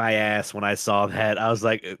shit my ass when I saw that. I was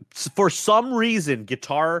like, for some reason,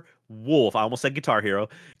 Guitar Wolf. I almost said Guitar Hero.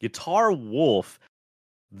 Guitar Wolf.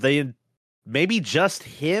 Maybe just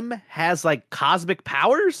him has like cosmic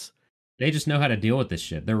powers. They just know how to deal with this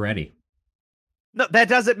shit. They're ready. No, that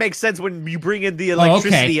doesn't make sense when you bring in the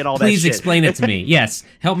electricity and all that shit. Please explain it to me. Yes,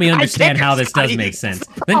 help me understand how this does make sense.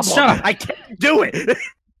 Then shut up. I can't do it.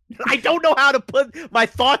 I don't know how to put my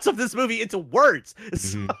thoughts of this movie into words.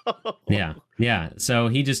 So. Yeah. So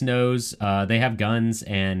he just knows they have guns,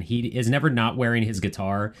 and he is never not wearing his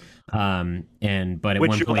guitar. But at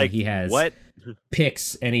one point he has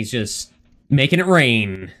picks, and he's just making it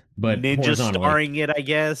rain. But ninja starring it, I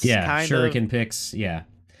guess. Yeah, shuriken picks. Yeah.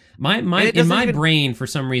 In my brain, for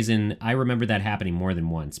some reason, I remember that happening more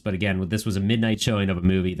than once. But again, this was a midnight showing of a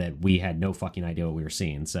movie that we had no fucking idea what we were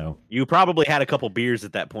seeing. So you probably had a couple beers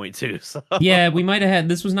at that point too. So. Yeah, we might have had.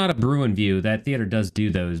 This was not a Bruin View. That theater does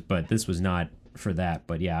do those, but this was not for that.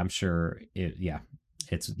 But yeah, I'm sure. Yep.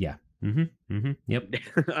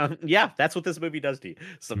 Yeah, that's what this movie does to you.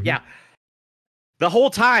 So yeah. The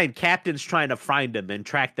whole time, Captain's trying to find them and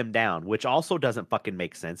track them down, which also doesn't fucking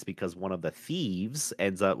make sense because one of the thieves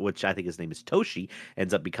ends up, which I think his name is Toshi,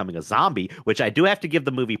 ends up becoming a zombie, which I do have to give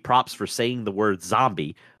the movie props for saying the word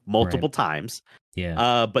zombie multiple times.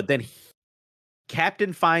 Yeah. But then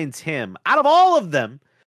Captain finds him, out of all of them,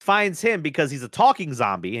 finds him because he's a talking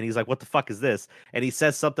zombie, and he's like, what the fuck is this? And he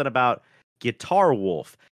says something about Guitar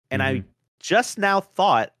Wolf. And I just now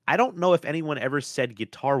thought, I don't know if anyone ever said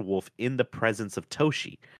Guitar Wolf in the presence of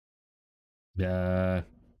Toshi.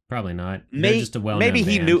 Probably not. They're just a well-known maybe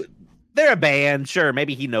he band. knew they're a band, sure.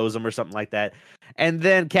 Maybe he knows them or something like that. And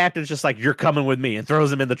then Captain's just like, "You're coming with me," and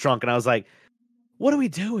throws him in the trunk. And I was like, "What are we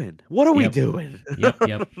doing? What are we doing?"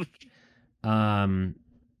 Yep.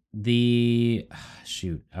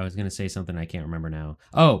 Shoot, I was gonna say something I can't remember now.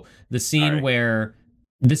 Oh, the scene where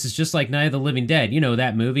This is just like Night of the Living Dead, you know,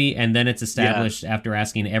 that movie, and then it's Yeah, established after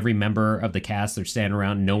asking every member of the cast they're standing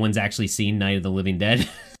around, no one's actually seen Night of the Living Dead.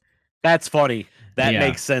 that's funny. That Yeah.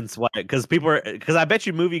 makes sense. Why? Because because I bet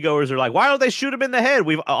you moviegoers are like, why don't they shoot him in the head?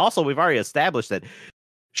 We've already established that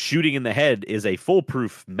shooting in the head is a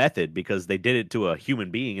foolproof method because they did it to a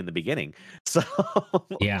human being in the beginning. So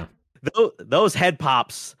Yeah. those head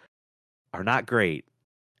pops are not great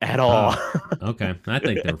at all. Okay. I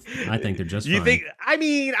think they're just You fine. think? I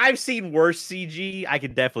mean, I've seen worse CG. I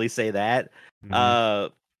can definitely say that.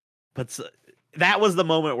 Mhm. But that was the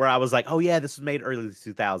moment where I was like, "Oh yeah, this was made early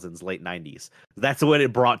 2000s, late 90s." That's what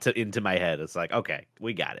it brought into my head. It's like, okay,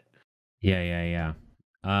 we got it. Yeah.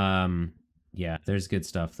 Yeah, there's good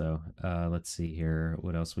stuff though. Let's see here.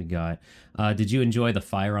 What else we got? Did you enjoy the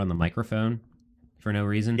fire on the microphone for no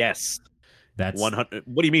reason? Yes, That's 100.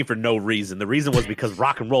 What do you mean for no reason? The reason was because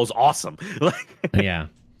rock and roll is awesome. Like, yeah.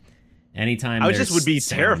 Anytime I there's just would be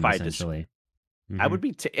sound, terrified to. essentially. I Hmm. would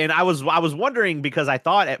be, and I was wondering because I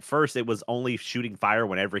thought at first it was only shooting fire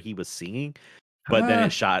whenever he was singing, but then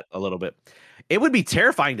it shot a little bit. It would be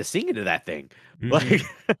terrifying to sing into that thing, like.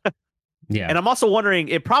 Yeah. And I'm also wondering,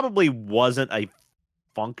 it probably wasn't a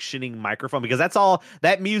functioning microphone because that's all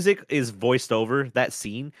that music is voiced over that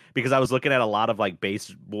scene. Because I was looking at a lot of like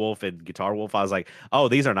bass wolf and guitar wolf, I was like, oh,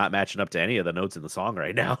 these are not matching up to any of the notes in the song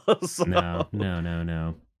right now. So,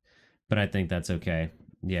 No. But I think that's okay.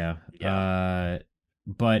 Yeah. yeah.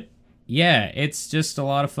 But yeah, it's just a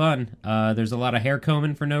lot of fun. There's a lot of hair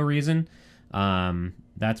combing for no reason.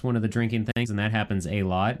 That's one of the drinking things, and that happens a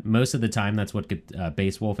lot. Most of the time, that's what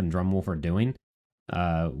Bass Wolf and Drum Wolf are doing.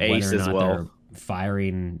 Ace Whether or as not well. they're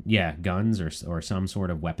firing, guns or some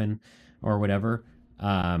sort of weapon or whatever.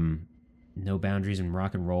 No boundaries in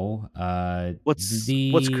rock and roll.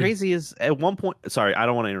 What's crazy is at one point. Sorry, I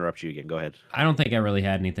don't want to interrupt you again. Go ahead. I don't think I really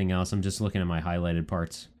had anything else. I'm just looking at my highlighted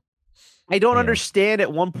parts. I don't Yeah. understand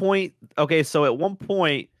at one point. Okay, so at one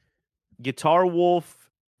point, Guitar Wolf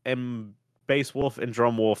and Bass Wolf and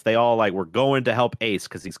Drum Wolf, they all like, we're going to help Ace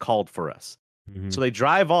because he's called for us. Mhm. So they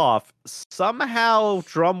drive off. Somehow,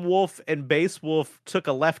 Drum Wolf and Bass Wolf took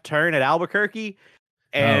a left turn at Albuquerque,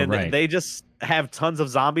 and right. they just have tons of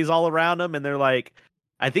zombies all around them. And they're like,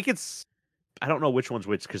 I think I don't know which one's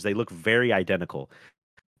which because they look very identical.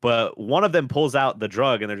 But one of them pulls out the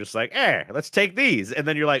drug and they're just like, let's take these. And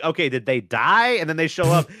then you're like, okay, did they die? And then they show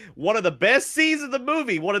up. One of the best scenes of the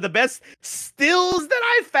movie, one of the best stills that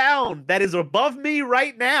I found that is above me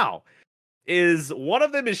right now is one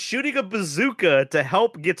of them is shooting a bazooka to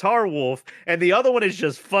help Guitar Wolf, and the other one is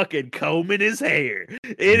just fucking combing his hair.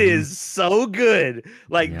 It is so good.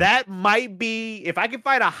 Like, Yeah. that might be, if I can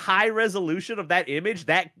find a high resolution of that image,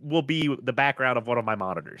 that will be the background of one of my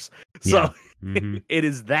monitors. So Yeah. Mhm. it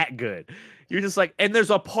is that good. You're just like, and there's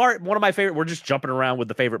a part, one of my favorite, we're just jumping around with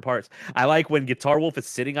the favorite parts. I like when Guitar Wolf is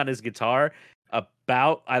sitting on his guitar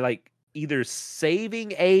I like either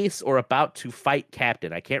saving Ace or about to fight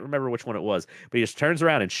Captain. I can't remember which one it was, but he just turns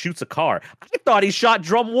around and shoots a car. I thought he shot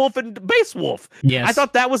Drum Wolf and Bass Wolf. Yes. I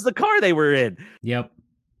thought that was the car they were in. Yep.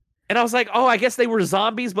 And I was like, oh, I guess they were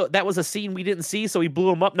zombies, but that was a scene we didn't see, so he blew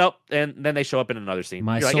them up. Nope. And then they show up in another scene.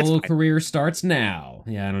 My You're like, solo career starts now.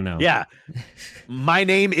 Yeah, I don't know. yeah. My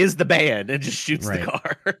name is the band, and just shoots Right. the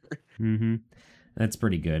car. Mm-hmm. That's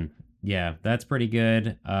pretty good. Yeah, that's pretty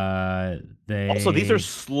good. Also, these are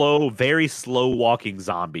slow, very slow walking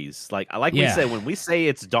zombies. Like we Yeah. said, when we say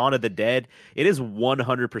it's Dawn of the Dead, it is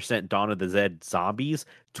 100% Dawn of the Dead zombies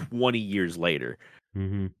 20 years later.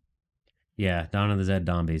 Mm-hmm. Yeah, Dawn of the Dead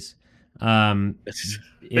Zombies.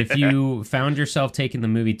 If you found yourself taking the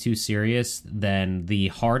movie too serious, then the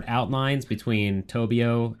hard outlines between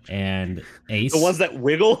Tobio and Ace, The ones that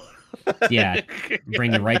wiggle. yeah,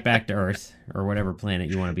 bring you right back to Earth or whatever planet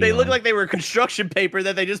you want to be They on. look like they were construction paper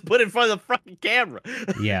that they just put in front of the fucking camera.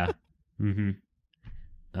 Yeah. Mm-hmm.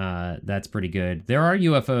 That's pretty good. There are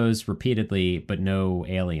UFOs repeatedly, but no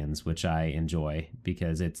aliens, which I enjoy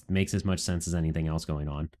because it makes as much sense as anything else going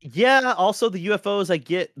on. Yeah, also the UFOs, I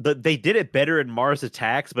get they did it better in Mars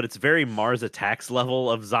Attacks, but it's very Mars Attacks level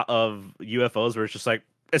of UFOs where it's just like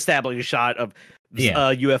establishing a shot of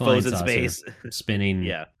UFOs flying in saucer, space. spinning,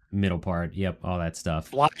 Yeah. middle part, yep, all that stuff.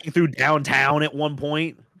 Flying through downtown at one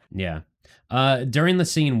point. Yeah. During the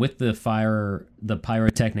scene with the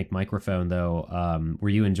pyrotechnic microphone, though, were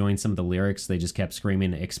you enjoying some of the lyrics? They just kept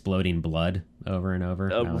screaming "exploding blood" over and over.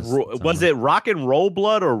 Was it rock and roll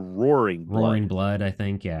blood or roaring blood? Roaring blood, I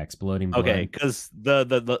think. Yeah, exploding blood. Okay, because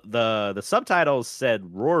the subtitles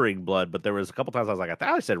said roaring blood, but there was a couple times I was like, I thought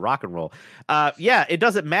I said rock and roll. Yeah, it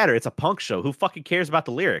doesn't matter. It's a punk show. Who fucking cares about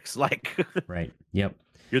the lyrics? Like, Right. Yep.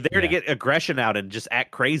 You're there to Yeah. get aggression out and just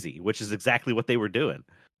act crazy, which is exactly what they were doing.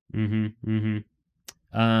 Mm-hmm.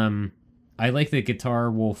 Mm-hmm. I like that Guitar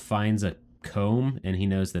Wolf finds a comb and he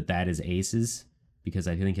knows that that is Ace's because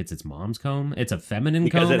I think it's its mom's comb. It's a feminine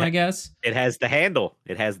Because comb, I guess. it has the handle.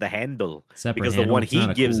 It has the handle. Separate Because the handle. one It's he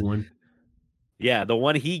not a gives cool one. Yeah, the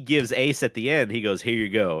one he gives Ace at the end, he goes, "Here you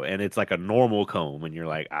go," and it's like a normal comb, and you're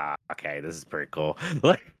like, "Ah, okay, this is pretty cool."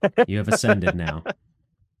 Like, You have ascended now.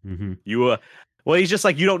 Mm-hmm. you, well, he's just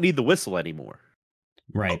like, you don't need the whistle anymore.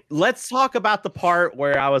 Right. Let's talk about the part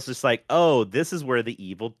where I was just like, "Oh, this is where the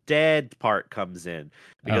Evil Dead part comes in,"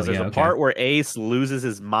 because there's a part where Ace loses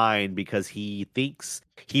his mind because he thinks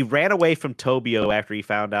he ran away from Tobio after he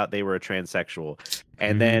found out they were a transsexual,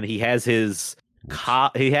 and then he has his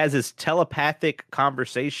telepathic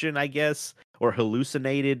conversation, I guess, or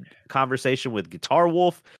hallucinated conversation with Guitar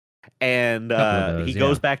Wolf, and he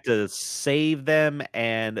goes back to save them,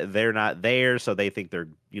 and they're not there, so they think they're,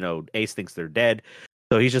 Ace thinks they're dead,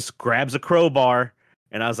 so he just grabs a crowbar,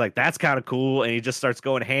 and I was like, that's kind of cool, and he just starts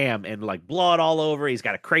going ham, and like blood all over. He's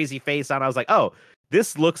got a crazy face on. I was like, oh,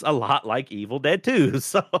 this looks a lot like Evil Dead 2.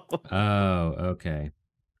 So, oh, okay.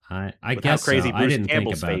 I with guess how crazy so. Bruce I didn't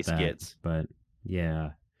Campbell's think about face that, gets. but yeah,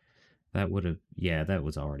 that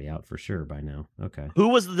was already out for sure by now. Okay. Who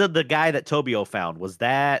was the guy that Tobio found? Was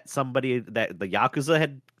that somebody that the Yakuza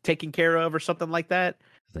had taken care of or something like that?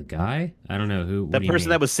 The guy? I don't know who. That person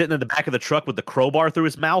that was sitting in the back of the truck with the crowbar through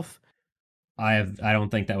his mouth? I don't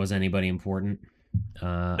think that was anybody important.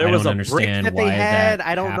 I There was don't a brick understand that they why had. that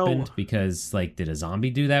I don't know. happened because, like, did a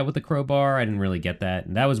zombie do that with the crowbar? I didn't really get that.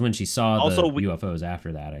 And that was when she saw Also, the UFOs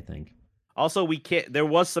after that, I think. Also, we can't. There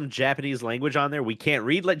was some Japanese language on there. We can't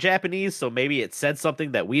read like Japanese, so maybe it said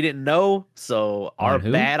something that we didn't know. So our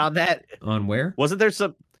bad on that. On where? Wasn't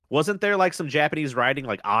there like some Japanese writing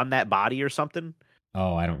like on that body or something?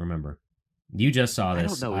 Oh, I don't remember. You just saw this. I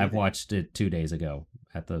don't know I've either. watched it 2 days ago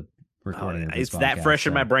at the recording of this It's that podcast, fresh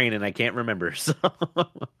in so- my brain, and I can't remember. So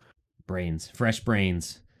fresh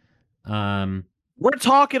brains. we're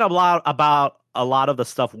talking a lot about a lot of the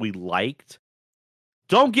stuff we liked.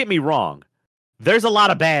 Don't get me wrong. There's a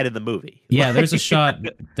lot of bad in the movie. Yeah, there's a shot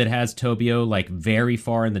that has Tobio like very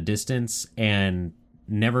far in the distance and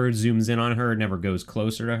never zooms in on her, never goes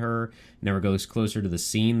closer to her, never goes closer to the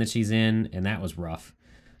scene that she's in, and that was rough.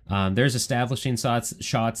 There's establishing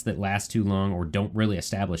shots that last too long or don't really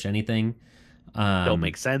establish anything. Don't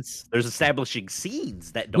make sense. There's establishing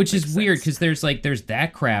scenes that don't, which make is weird sense. because there's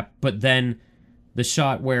that crap, but then the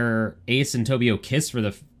shot where Ace and Tobio kiss for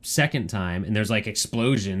the second time and there's like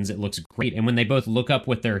explosions, it looks great, and when they both look up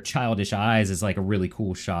with their childish eyes is like a really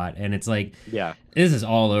cool shot, and it's like, yeah, this is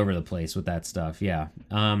all over the place with that stuff. Yeah.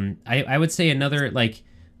 I would say another, like,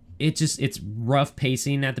 it's rough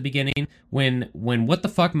pacing at the beginning when what the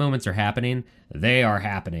fuck moments are happening, they are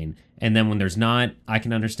happening, and then when there's not, I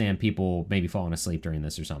can understand people maybe falling asleep during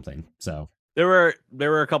this or something. So there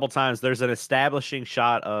were a couple times. There's an establishing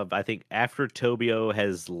shot of, I think, after Tobio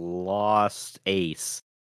has lost Ace,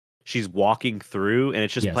 she's walking through, and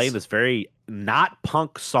it's just playing this very not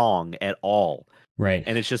punk song at all. Right.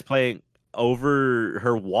 And it's just playing over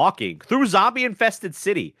her walking through zombie infested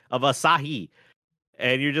city of Asahi.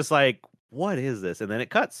 And you're just like, what is this? And then it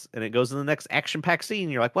cuts and it goes to the next action packed scene.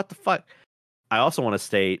 You're like, what the fuck? I also want to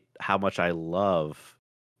state how much I love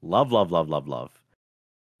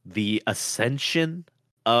the ascension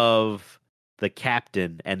of the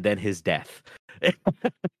captain and then his death.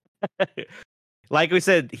 Like we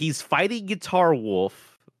said, he's fighting Guitar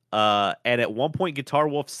Wolf, and at one point Guitar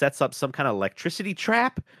Wolf sets up some kind of electricity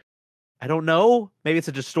trap. I don't know. Maybe it's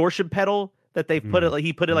a distortion pedal that they've put it, like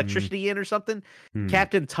he put electricity in or something.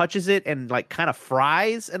 Captain touches it and like kind of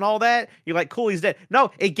fries and all that. You're like, cool, he's dead.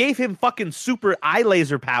 No, it gave him fucking super eye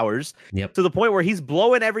laser powers to the point where he's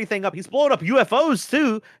blowing everything up. He's blowing up UFOs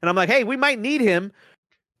too. And I'm like, hey, we might need him.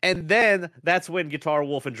 And then that's when Guitar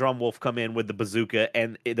Wolf and Drum Wolf come in with the bazooka,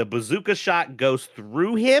 and the bazooka shot goes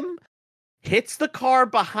through him, hits the car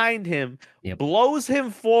behind him, blows him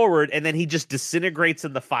forward, and then he just disintegrates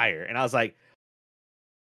in the fire. And I was like,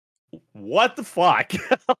 what the fuck?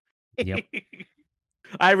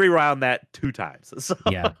 I rewound that 2 times. So.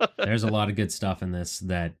 Yeah, there's a lot of good stuff in this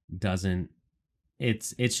that doesn't.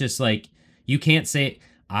 It's just like, you can't say,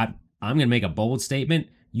 I'm gonna make a bold statement.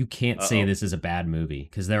 You can't say this is a bad movie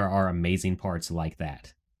because there are amazing parts like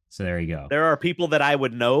that. So there you go. There are people that I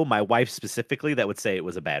would know, my wife specifically, that would say it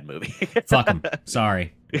was a bad movie. Fuck them.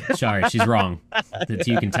 Sorry, she's wrong.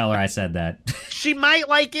 You can tell her I said that. She might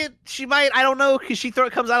like it. She might. I don't know, because it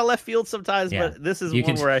comes out of left field sometimes. Yeah. But this is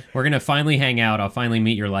one where we're gonna finally hang out. I'll finally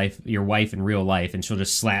meet your wife in real life, and she'll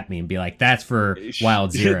just slap me and be like, "That's for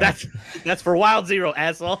Wild Zero." that's for Wild Zero,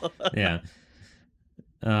 asshole. Yeah.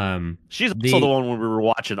 She's also the one when we were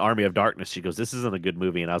watching Army of Darkness. She goes, "This isn't a good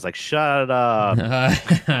movie," and I was like, "Shut up."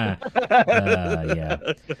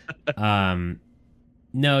 Yeah.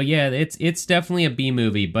 No, yeah, it's definitely a B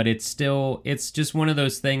movie, but it's just one of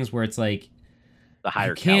those things where it's like the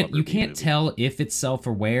higher you can't tell if it's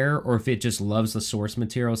self-aware or if it just loves the source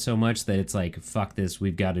material so much that it's like, fuck this,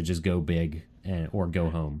 we've got to just go big or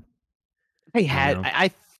go home.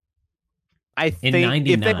 I think in 99,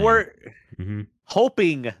 if they were mm-hmm.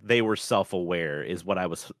 hoping they were self-aware is what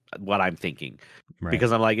I'm thinking. Right.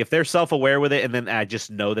 Because I'm like, if they're self-aware with it, and then I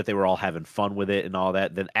just know that they were all having fun with it and all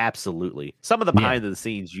that, then absolutely. Some of the behind the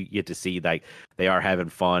scenes you get to see, like, they are having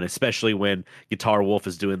fun, especially when Guitar Wolf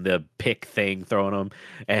is doing the pick thing, throwing them,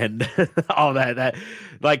 and all that.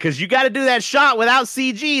 Like, because you got to do that shot without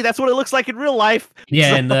CG. That's what it looks like in real life.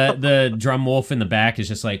 Yeah, and the drum wolf in the back is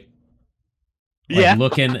just like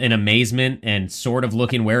looking in amazement and sort of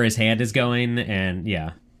looking where his hand is going, and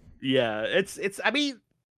yeah.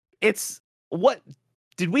 It's what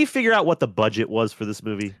did we figure out what the budget was for this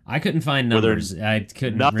movie? I couldn't find numbers. I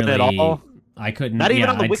couldn't nothing really, at all. I couldn't. Not even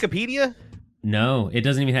on the Wikipedia. No, it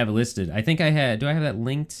doesn't even have it listed. I think I had. Do I have that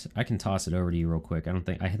linked? I can toss it over to you real quick. I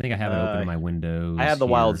think I have it open in my Windows. I have the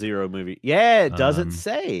Wild Zero movie. Yeah, it doesn't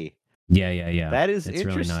say. Yeah. That is it's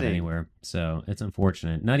interesting. Really not anywhere. So it's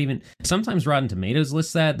unfortunate. Not even sometimes Rotten Tomatoes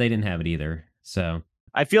lists that. They didn't have it either. So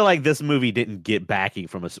I feel like this movie didn't get backing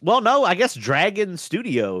from us. Well, no, I guess Dragon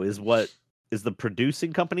Studio is the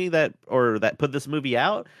producing company that put this movie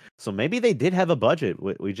out. So maybe they did have a budget.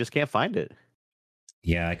 We just can't find it.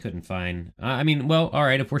 Yeah, I couldn't find. I mean, well, all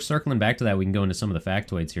right. If we're circling back to that, we can go into some of the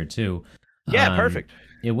factoids here too. Yeah, perfect.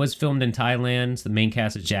 It was filmed in Thailand. The main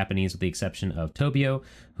cast is Japanese, with the exception of Tobio,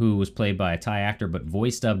 who was played by a Thai actor but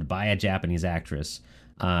voice dubbed by a Japanese actress.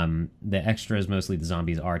 The extras, mostly the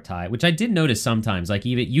zombies, are Thai, which I did notice sometimes. Like,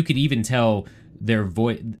 even you could even tell their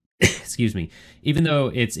voice. Excuse me. Even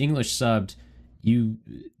though it's English subbed,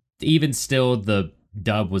 even still the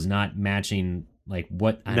dub was not matching. Like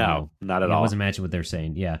what? I don't know. Not at all. It wasn't matching what they're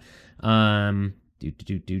saying. Yeah. Oh,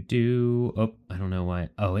 I don't know why.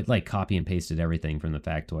 Oh, it like copy and pasted everything from the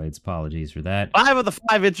factoids. Apologies for that. 5 of the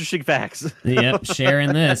 5 interesting facts. Yep,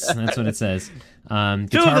 sharing this. That's what it says. 2 of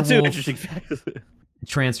the 2 interesting facts.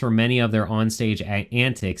 Transfer many of their onstage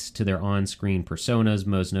antics to their on-screen personas.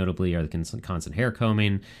 Most notably are the constant hair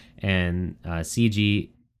combing and CG,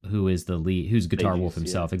 who is the lead, who's Guitar Wolf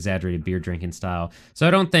himself, exaggerated beer drinking style. So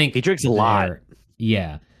I don't think he drinks a lot.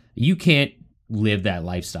 Yeah, you can't live that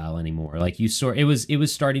lifestyle anymore. Like it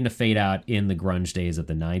was starting to fade out in the grunge days of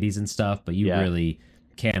the 90s and stuff, but you really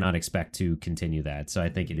cannot expect to continue that. So I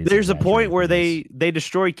think it is. There's a point where they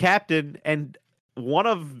destroy Captain, and one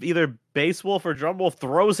of either Bass Wolf or Drum Wolf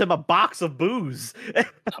throws him a box of booze. A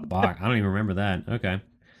box? I don't even remember that. Okay.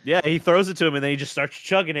 Yeah, he throws it to him, and then he just starts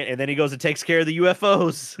chugging it, and then he goes and takes care of the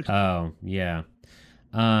UFOs. Oh, yeah.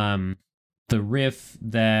 The riff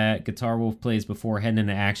that Guitar Wolf plays before heading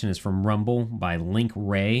into action is from Rumble by Link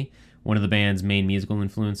Wray, one of the band's main musical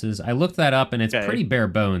influences. I looked that up, and it's pretty bare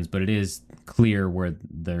bones, but it is clear where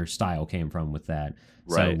their style came from with that.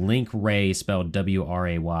 Right. So Link Wray, spelled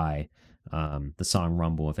W-R-A-Y, the song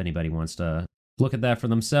Rumble, if anybody wants to look at that for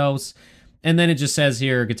themselves. And then it just says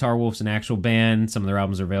here, Guitar Wolf's an actual band. Some of their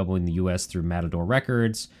albums are available in the U.S. through Matador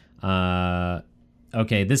Records.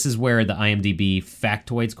 Okay, this is where the IMDb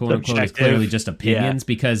factoids, quote unquote, is clearly just opinions,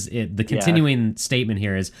 because the continuing statement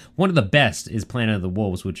here is, one of the best is Planet of the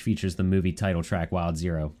Wolves, which features the movie title track Wild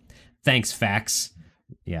Zero. Thanks, facts.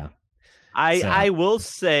 Yeah. I will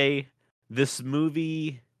say this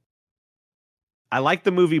movie, I like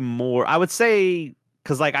the movie more. I would say,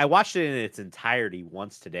 because like I watched it in its entirety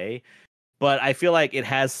once today, but I feel like it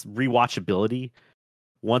has rewatchability.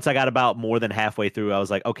 Once I got about more than halfway through, I was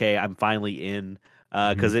like, okay, I'm finally in.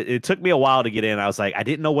 Because it took me a while to get in. I was like, I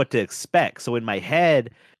didn't know what to expect. So in my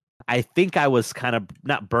head, I think I was kind of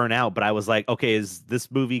not burnt out, but I was like, okay, is this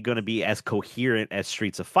movie going to be as coherent as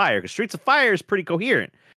Streets of Fire? Because Streets of Fire is pretty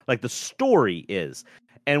coherent. Like, the story is.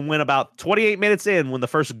 And when about 28 minutes in, when the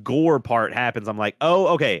first gore part happens, I'm like, oh,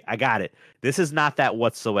 okay, I got it. This is not that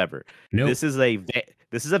whatsoever. Nope. This is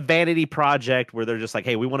a vanity project where they're just like,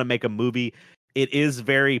 hey, we want to make a movie. It is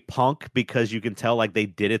very punk, because you can tell like they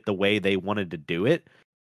did it the way they wanted to do it.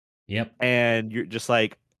 Yep. And you're just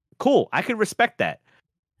like, cool, I can respect that.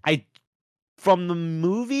 I from the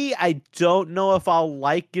movie, I don't know if I'll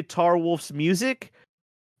like Guitar Wolf's music,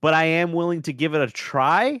 but I am willing to give it a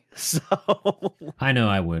try. So I know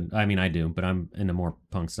I would. I mean, I do, but I'm into more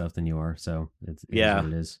punk stuff than you are, so it is yeah, what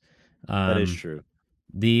it is. that is Um, true.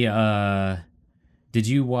 the did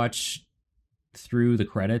you watch through the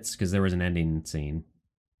credits? Because there was an ending scene.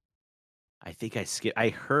 I think I skipped. I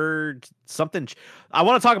heard something. I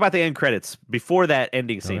want to talk about the end credits before that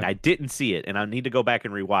ending scene. Okay. I didn't see it, and I need to go back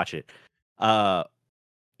and rewatch it. Uh,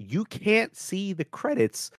 you can't see the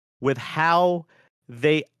credits with how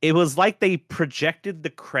they. It was like they projected the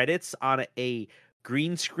credits on a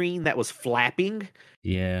green screen that was flapping,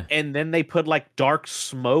 Yeah. and then they put like dark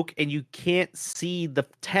smoke, and you can't see the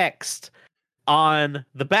text on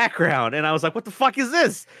the background. And I was like, "What the fuck is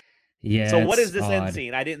this?" So Yeah, what is it's this end odd.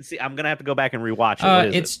 scene? I didn't see. I'm gonna have to go back and rewatch it. What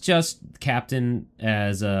is it? It's just Captain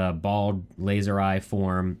as a bald laser eye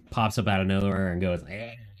form pops up out of nowhere and goes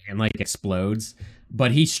and like explodes.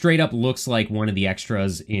 But he straight up looks like one of the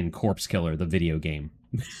extras in Corpse Killer, the video game.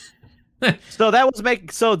 So that was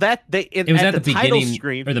so that they It was at at the title beginning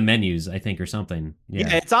screen. or the menus, I think, or something. Yeah,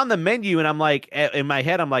 Yeah. it's on the menu, and I'm like, in my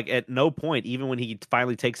head, I'm like, at no point, even when he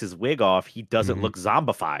finally takes his wig off, he doesn't Mhm. look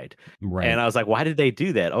zombified. Right. And I was like, why did they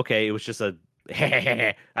do that? Okay, it was just a,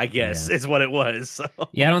 I guess Yeah. is what it was. So.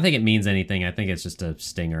 Yeah, I don't think it means anything. I think it's just a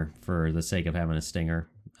stinger for the sake of having a stinger.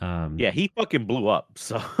 Yeah, he fucking blew up.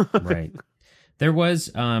 So Right. There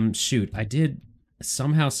was shoot, I did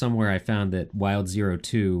somehow somewhere I found that Wild Zero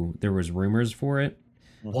 2 there was rumors for it.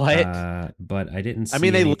 what? But I didn't see I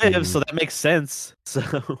mean, they anything. live, so that makes sense. So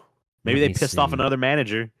maybe Let they me pissed off see. another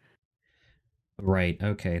manager. Right.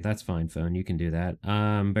 Okay, that's fine, phone. You can do that.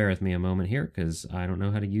 Bear with me a moment here cuz I don't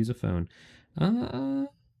know how to use a phone.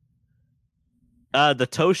 Uh The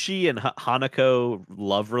Toshi and Hanako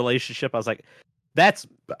love relationship. I was like, that's.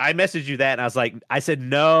 I messaged you that, and I said,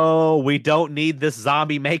 no, we don't need this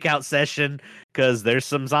zombie makeout session because there's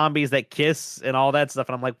some zombies that kiss and all that stuff.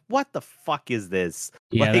 And I'm like, what the fuck is this?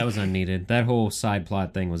 yeah, that Like, was unneeded. That whole side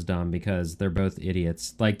plot thing was dumb because they're both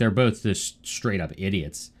idiots. Like they're both just straight up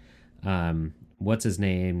idiots. What's his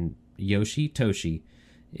name? Toshi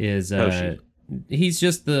is Toshi. he's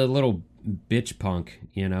just the little bitch punk,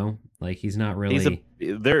 you know? Like he's not really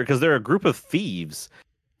they're a group of thieves.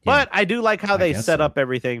 yeah, But I do like how I they guess set so. up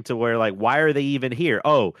everything to where, like, why are they even here?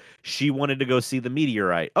 Oh, she wanted to go see the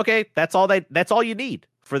meteorite. Okay, that's all you need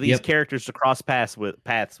for these Yep. characters to cross paths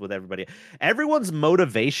with everybody. Everyone's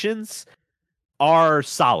motivations are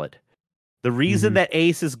solid. The reason Mhm. that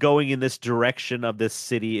Ace is going in this direction of this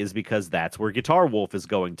city is because that's where Guitar Wolf is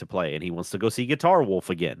going to play, and he wants to go see Guitar Wolf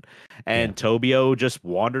again. Yeah. And Tobio just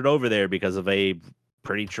wandered over there because of a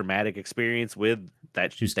pretty traumatic experience with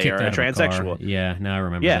that She was they kicked are a out of a car. transsexual. Yeah, now I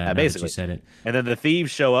remember Yeah, that now that you basically. said it. And then the thieves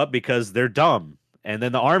show up because they're dumb. And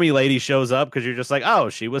then the army lady shows up because you're just like, oh,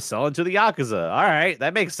 she was selling to the Yakuza. All right,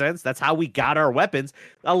 that makes sense. That's how we got our weapons.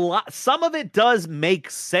 Some of it does make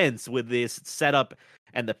sense with this setup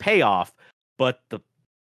and the payoff, but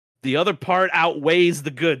the other part outweighs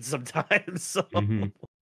the good sometimes. So. Mhm.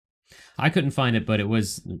 I couldn't find it, but it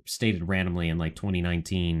was stated randomly in like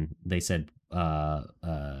 2019. They said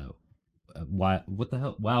what the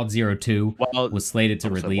hell? Wild Zero 2 Well, was slated to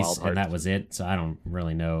almost said release, Wild and that Hearts. was it. So I don't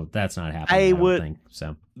really know. That's not happening. I don't think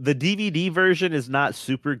so. The DVD version is not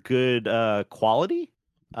super good quality.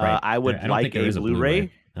 Right. I would I don't like think there a is Blu-ray.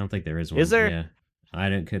 I don't think there is one. Is there? Yeah. I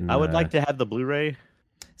couldn't. I would like to have the Blu-ray.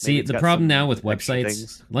 See, it's the got problem some now with extra websites.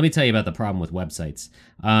 things. Let me tell you about the problem with websites.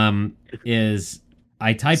 Is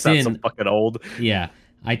I typed Sounds so in fucking old. yeah,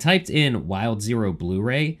 I typed in Wild Zero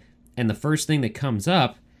Blu-ray, and the first thing that comes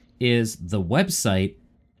up is the website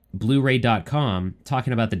Blu-ray.com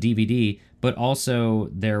talking about the DVD, but also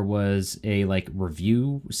there was a like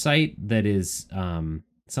review site that is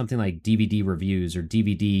something like DVD reviews or Or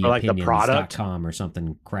like the product? DVDopinions.com or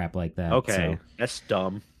something crap like that. Okay, So that's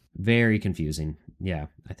dumb. very confusing. Yeah,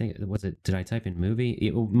 I think was it. Did I type in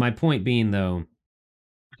movie? My point being though,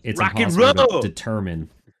 it's Rock and impossible roll! to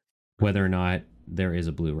determine whether or not there is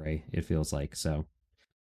a Blu-ray. It feels like so.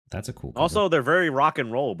 That's a cool. Cover. Also, they're very rock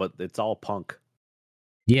and roll, but it's all punk.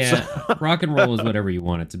 Yeah, rock and roll is whatever you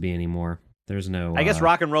want it to be anymore. There's no. I guess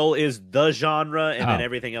rock and roll is the genre, and then Oh.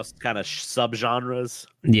 everything else is kind of subgenres.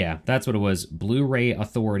 Yeah, that's what it was.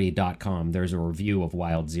 Blu-rayauthority.com. There's a review of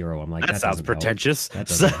Wild Zero. I'm like, That sounds doesn't help. pretentious. That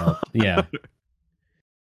doesn't help. Yeah.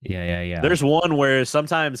 Yeah. There's one where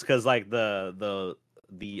sometimes because like the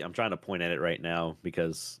I'm trying to point at it right now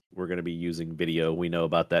because we're gonna be using video. We know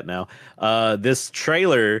about that now. This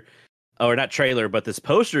trailer, or not trailer, but this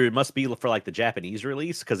poster must be for like the Japanese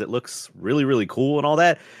release because it looks really really cool and all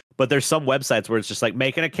that. But there's some websites where it's just like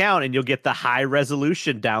make an account and you'll get the high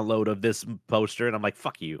resolution download of this poster. And I'm like,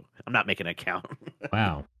 fuck you. I'm not making an account.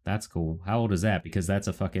 Wow, that's cool. How old is that? Because that's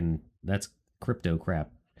that's crypto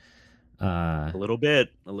crap. A little bit.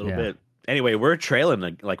 Yeah. Anyway, we're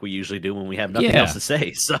trailing like we usually do when we have nothing Yeah. else to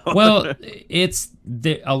say. So Well,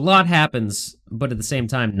 a lot happens, but at the same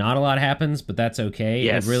time, not a lot happens. But that's okay.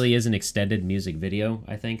 Yes. It really is an extended music video.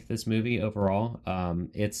 I think this movie overall,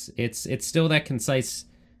 it's still that concise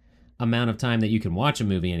amount of time that you can watch a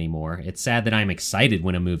movie anymore. It's sad that I'm excited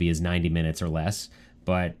when a movie is 90 minutes or less,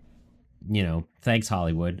 but you know, thanks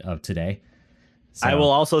Hollywood of today. So, I will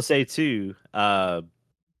also say too,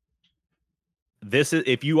 this is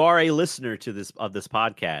if you are a listener to this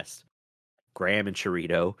podcast, Graham and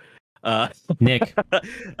Chirito, Nick,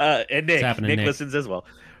 and Nick Nick listens as well.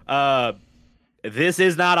 This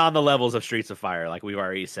is not on the levels of Streets of Fire, like we've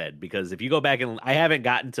already said, because if you go back and I haven't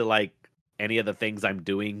gotten to like any of the things I'm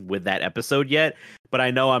doing with that episode yet, but I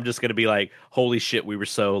know I'm just gonna be like, holy shit, we were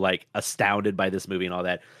so like astounded by this movie and all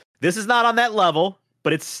that. This is not on that level,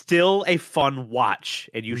 but it's still a fun watch,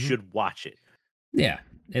 and you should watch it. Yeah,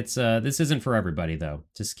 it's this isn't for everybody though.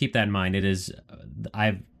 Just keep that in mind. It is.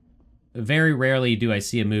 I've very rarely do I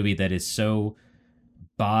see a movie that is so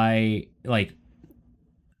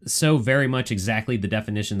so very much exactly the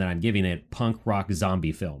definition that I'm giving it, punk rock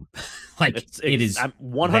zombie film. Like it is. I'm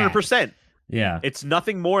 100%. Yeah, it's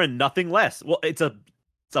nothing more and nothing less. Well, it's a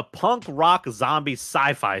punk rock zombie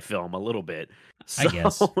sci-fi film a little bit. So... I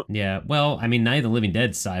guess. Yeah. Well, I mean, Night of the Living Dead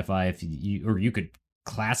sci-fi. If you could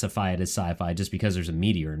classify it as sci-fi just because there's a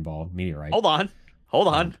meteorite. Hold on.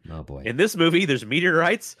 Oh boy. In this movie, there's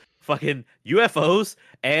meteorites, fucking UFOs,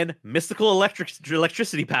 and mystical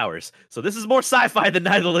electricity powers. So this is more sci-fi than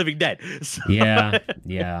Night of the Living Dead. So...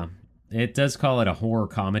 Yeah. It does call it a horror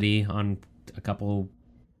comedy on a couple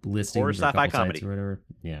listings, horror sci-fi comedy or whatever.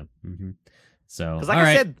 Yeah. So, because like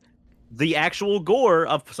I said, the actual gore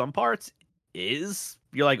of some parts is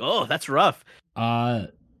you're like, oh, that's rough.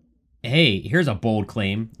 Hey, here's a bold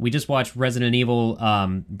claim. We just watched Resident Evil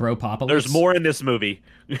Bropocalypse. There's more in this movie.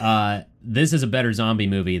 This is a better zombie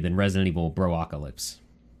movie than Resident Evil Bropocalypse.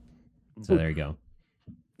 So there you go.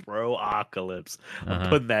 Bropocalypse. I'm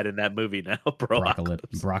putting that in that movie now.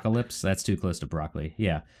 Brocalypse? That's too close to broccoli.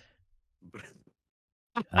 Yeah.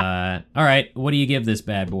 All right. What do you give this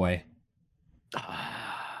bad boy?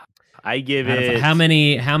 I give it how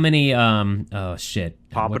many oh shit.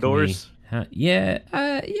 Pompadours? Yeah,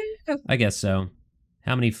 I guess so.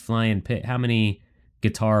 How many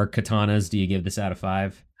guitar katanas do you give this out of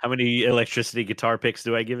 5? How many electricity guitar picks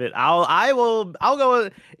do I give it? I'll go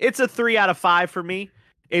with, it's a 3 out of 5 for me.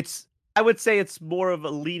 I would say it's more of a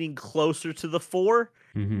leaning closer to the 4,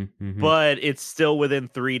 but it's still within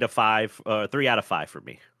 3 to 5, 3 out of 5 for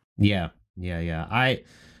me. Yeah.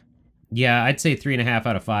 I'd say 3.5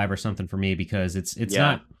 out of 5 or something for me, because it's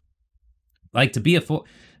not like to be a 4.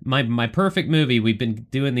 My perfect movie, we've been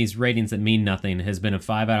doing these ratings that mean nothing, has been a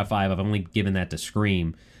 5 out of 5. I've only given that to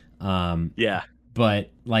Scream.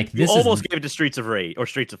 But like this, you almost gave it to Streets of Rage or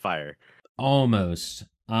Streets of Fire. Almost.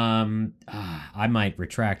 I might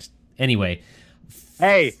retract. Anyway,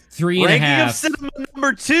 hey, 3.5. Ranking of Cinema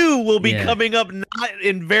number 2 will be coming up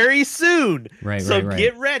in very soon. Right.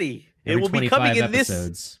 Get ready. Every it will be coming in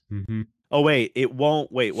episodes. This. Oh wait, it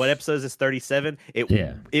won't. Wait, what episode is this? 37.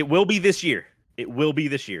 It will be this year. It will be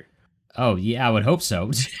this year. Oh yeah, I would hope so.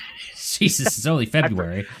 Jesus, it's only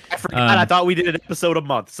February. I forgot. I thought we did an episode a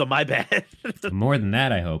month, so my bad. More than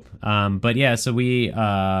that, I hope. But yeah, so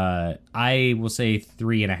I will say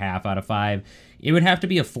 3.5 out of 5. It would have to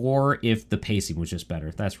be a 4 if the pacing was just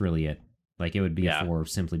better. That's really it. Like it would be a 4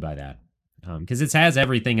 simply by that. Because it has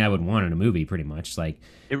everything I would want in a movie, pretty much. Like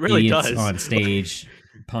it really does. On stage,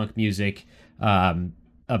 punk music,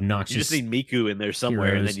 obnoxious. You just need Miku in there somewhere,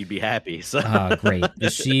 heroes. And then you'd be happy. So great.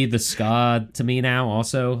 Is she the ska to me now?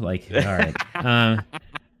 Also, like, all right.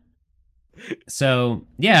 So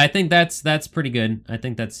yeah, I think that's pretty good. I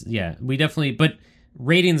think we definitely. But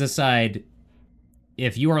ratings aside,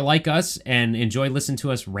 if you are like us and enjoy listening to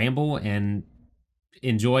us ramble and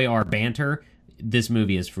enjoy our banter, this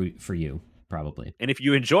movie is for you. Probably. And if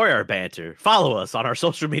you enjoy our banter, follow us on our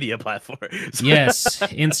social media platforms. Yes,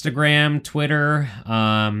 Instagram, Twitter,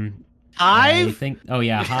 Hive. I think. Oh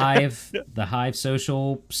yeah, Hive, the Hive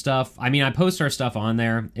social stuff. I mean, I post our stuff on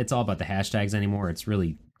there. It's all about the hashtags anymore. It's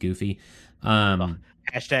really goofy.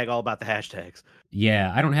 Hashtag all about the hashtags.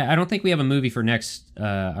 Yeah, I don't think we have a movie for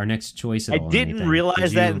our next choice at all. I didn't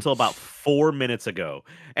realize that until about 4 minutes ago,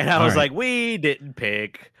 and I was like, we didn't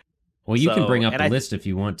pick. Well, you can bring up the list if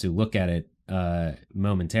you want to look at it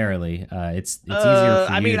momentarily. It's easier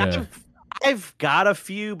for you to... I've got a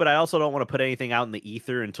few, but I also don't want to put anything out in the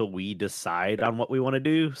ether until we decide on what we want to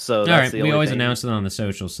do. So All that's right, the we only always thing. announce it on the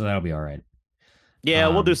socials, so that'll be all right. Yeah,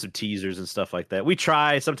 we'll do some teasers and stuff like that. We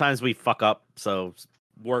try. Sometimes we fuck up. So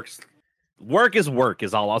work is work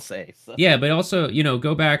is all I'll say. So. Yeah, but also,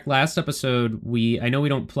 go back last episode. I know we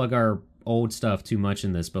don't plug our old stuff too much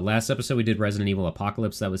in this, but last episode we did Resident Evil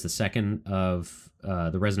Apocalypse. That was the second of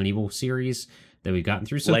the Resident Evil series that we've gotten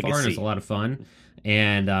through so far, and it's a lot of fun.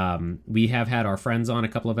 And we have had our friends on a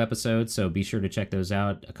couple of episodes, so be sure to check those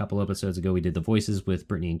out. A couple episodes ago, we did the voices with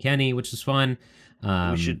Brittany and Kenny, which was fun.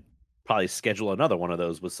 We should probably schedule another one of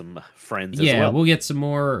those with some friends as well. well. We'll get some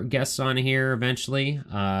more guests on here eventually,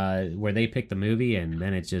 where they pick the movie, and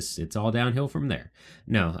then it's all downhill from there.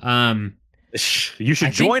 No, you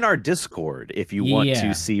should join our Discord if you want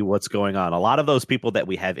to see what's going on. A lot of those people that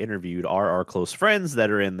we have interviewed are our close friends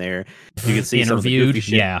that are in there. You can see some of the goofy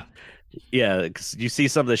shit. Yeah, because you see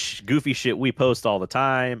some of the goofy shit we post all the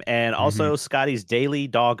time, and also Scotty's daily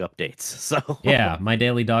dog updates. So yeah, my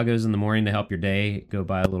daily doggos in the morning to help your day go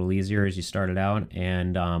by a little easier as you started out.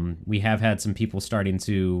 And we have had some people starting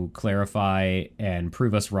to clarify and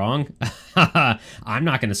prove us wrong. I'm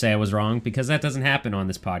not going to say I was wrong because that doesn't happen on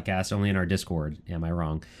this podcast, only in our Discord. Am I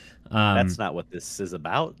wrong? That's not what this is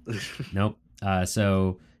about. Nope.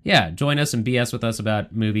 So yeah, join us and BS with us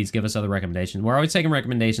about movies. Give us other recommendations. We're always taking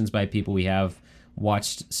recommendations by people we have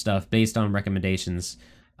watched stuff based on recommendations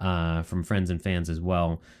from friends and fans as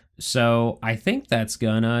well. So I think that's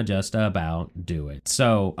gonna just about do it.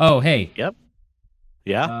 So, hey. Yep.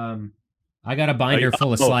 Yeah. I got a binder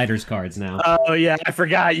full of Sliders cards now. Oh, yeah, I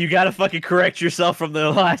forgot. You got to fucking correct yourself from the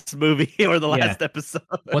last movie or the last episode.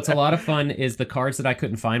 What's a lot of fun is the cards that I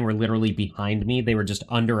couldn't find were literally behind me. They were just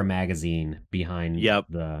under a magazine behind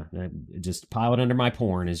just piled under my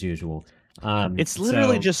porn as usual. It's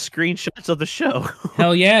literally just screenshots of the show.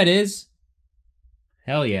 Hell yeah, it is.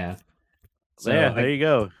 Hell yeah. So yeah, there you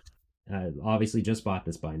go. Obviously just bought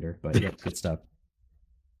this binder, but yeah, good stuff.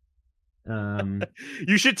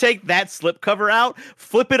 You should take that slipcover out,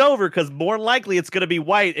 flip it over, because more than likely it's going to be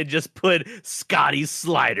white, and just put Scotty's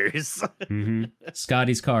Sliders.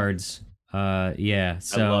 Scotty's cards. Yeah.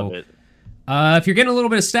 So, I love it. If you're getting a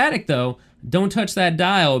little bit of static, though, don't touch that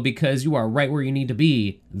dial because you are right where you need to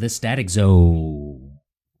be. The Static Zone.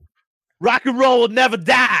 Rock and roll will never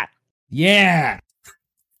die. Yeah.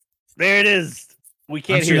 There it is. We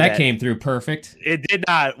can't I'm sure hear that came through perfect. It did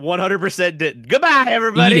not. 100% didn't. Goodbye,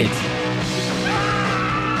 everybody. Eat it.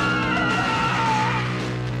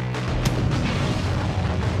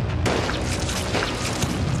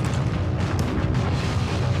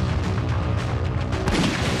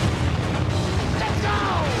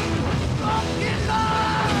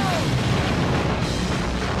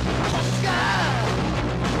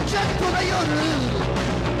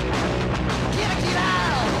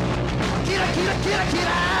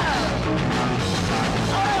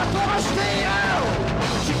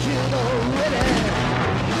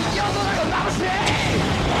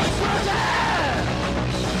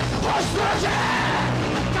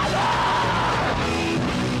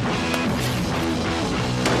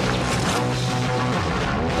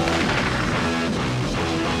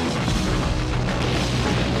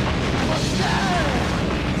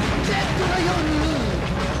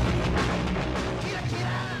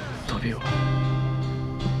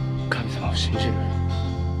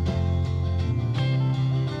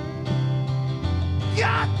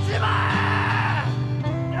 Got to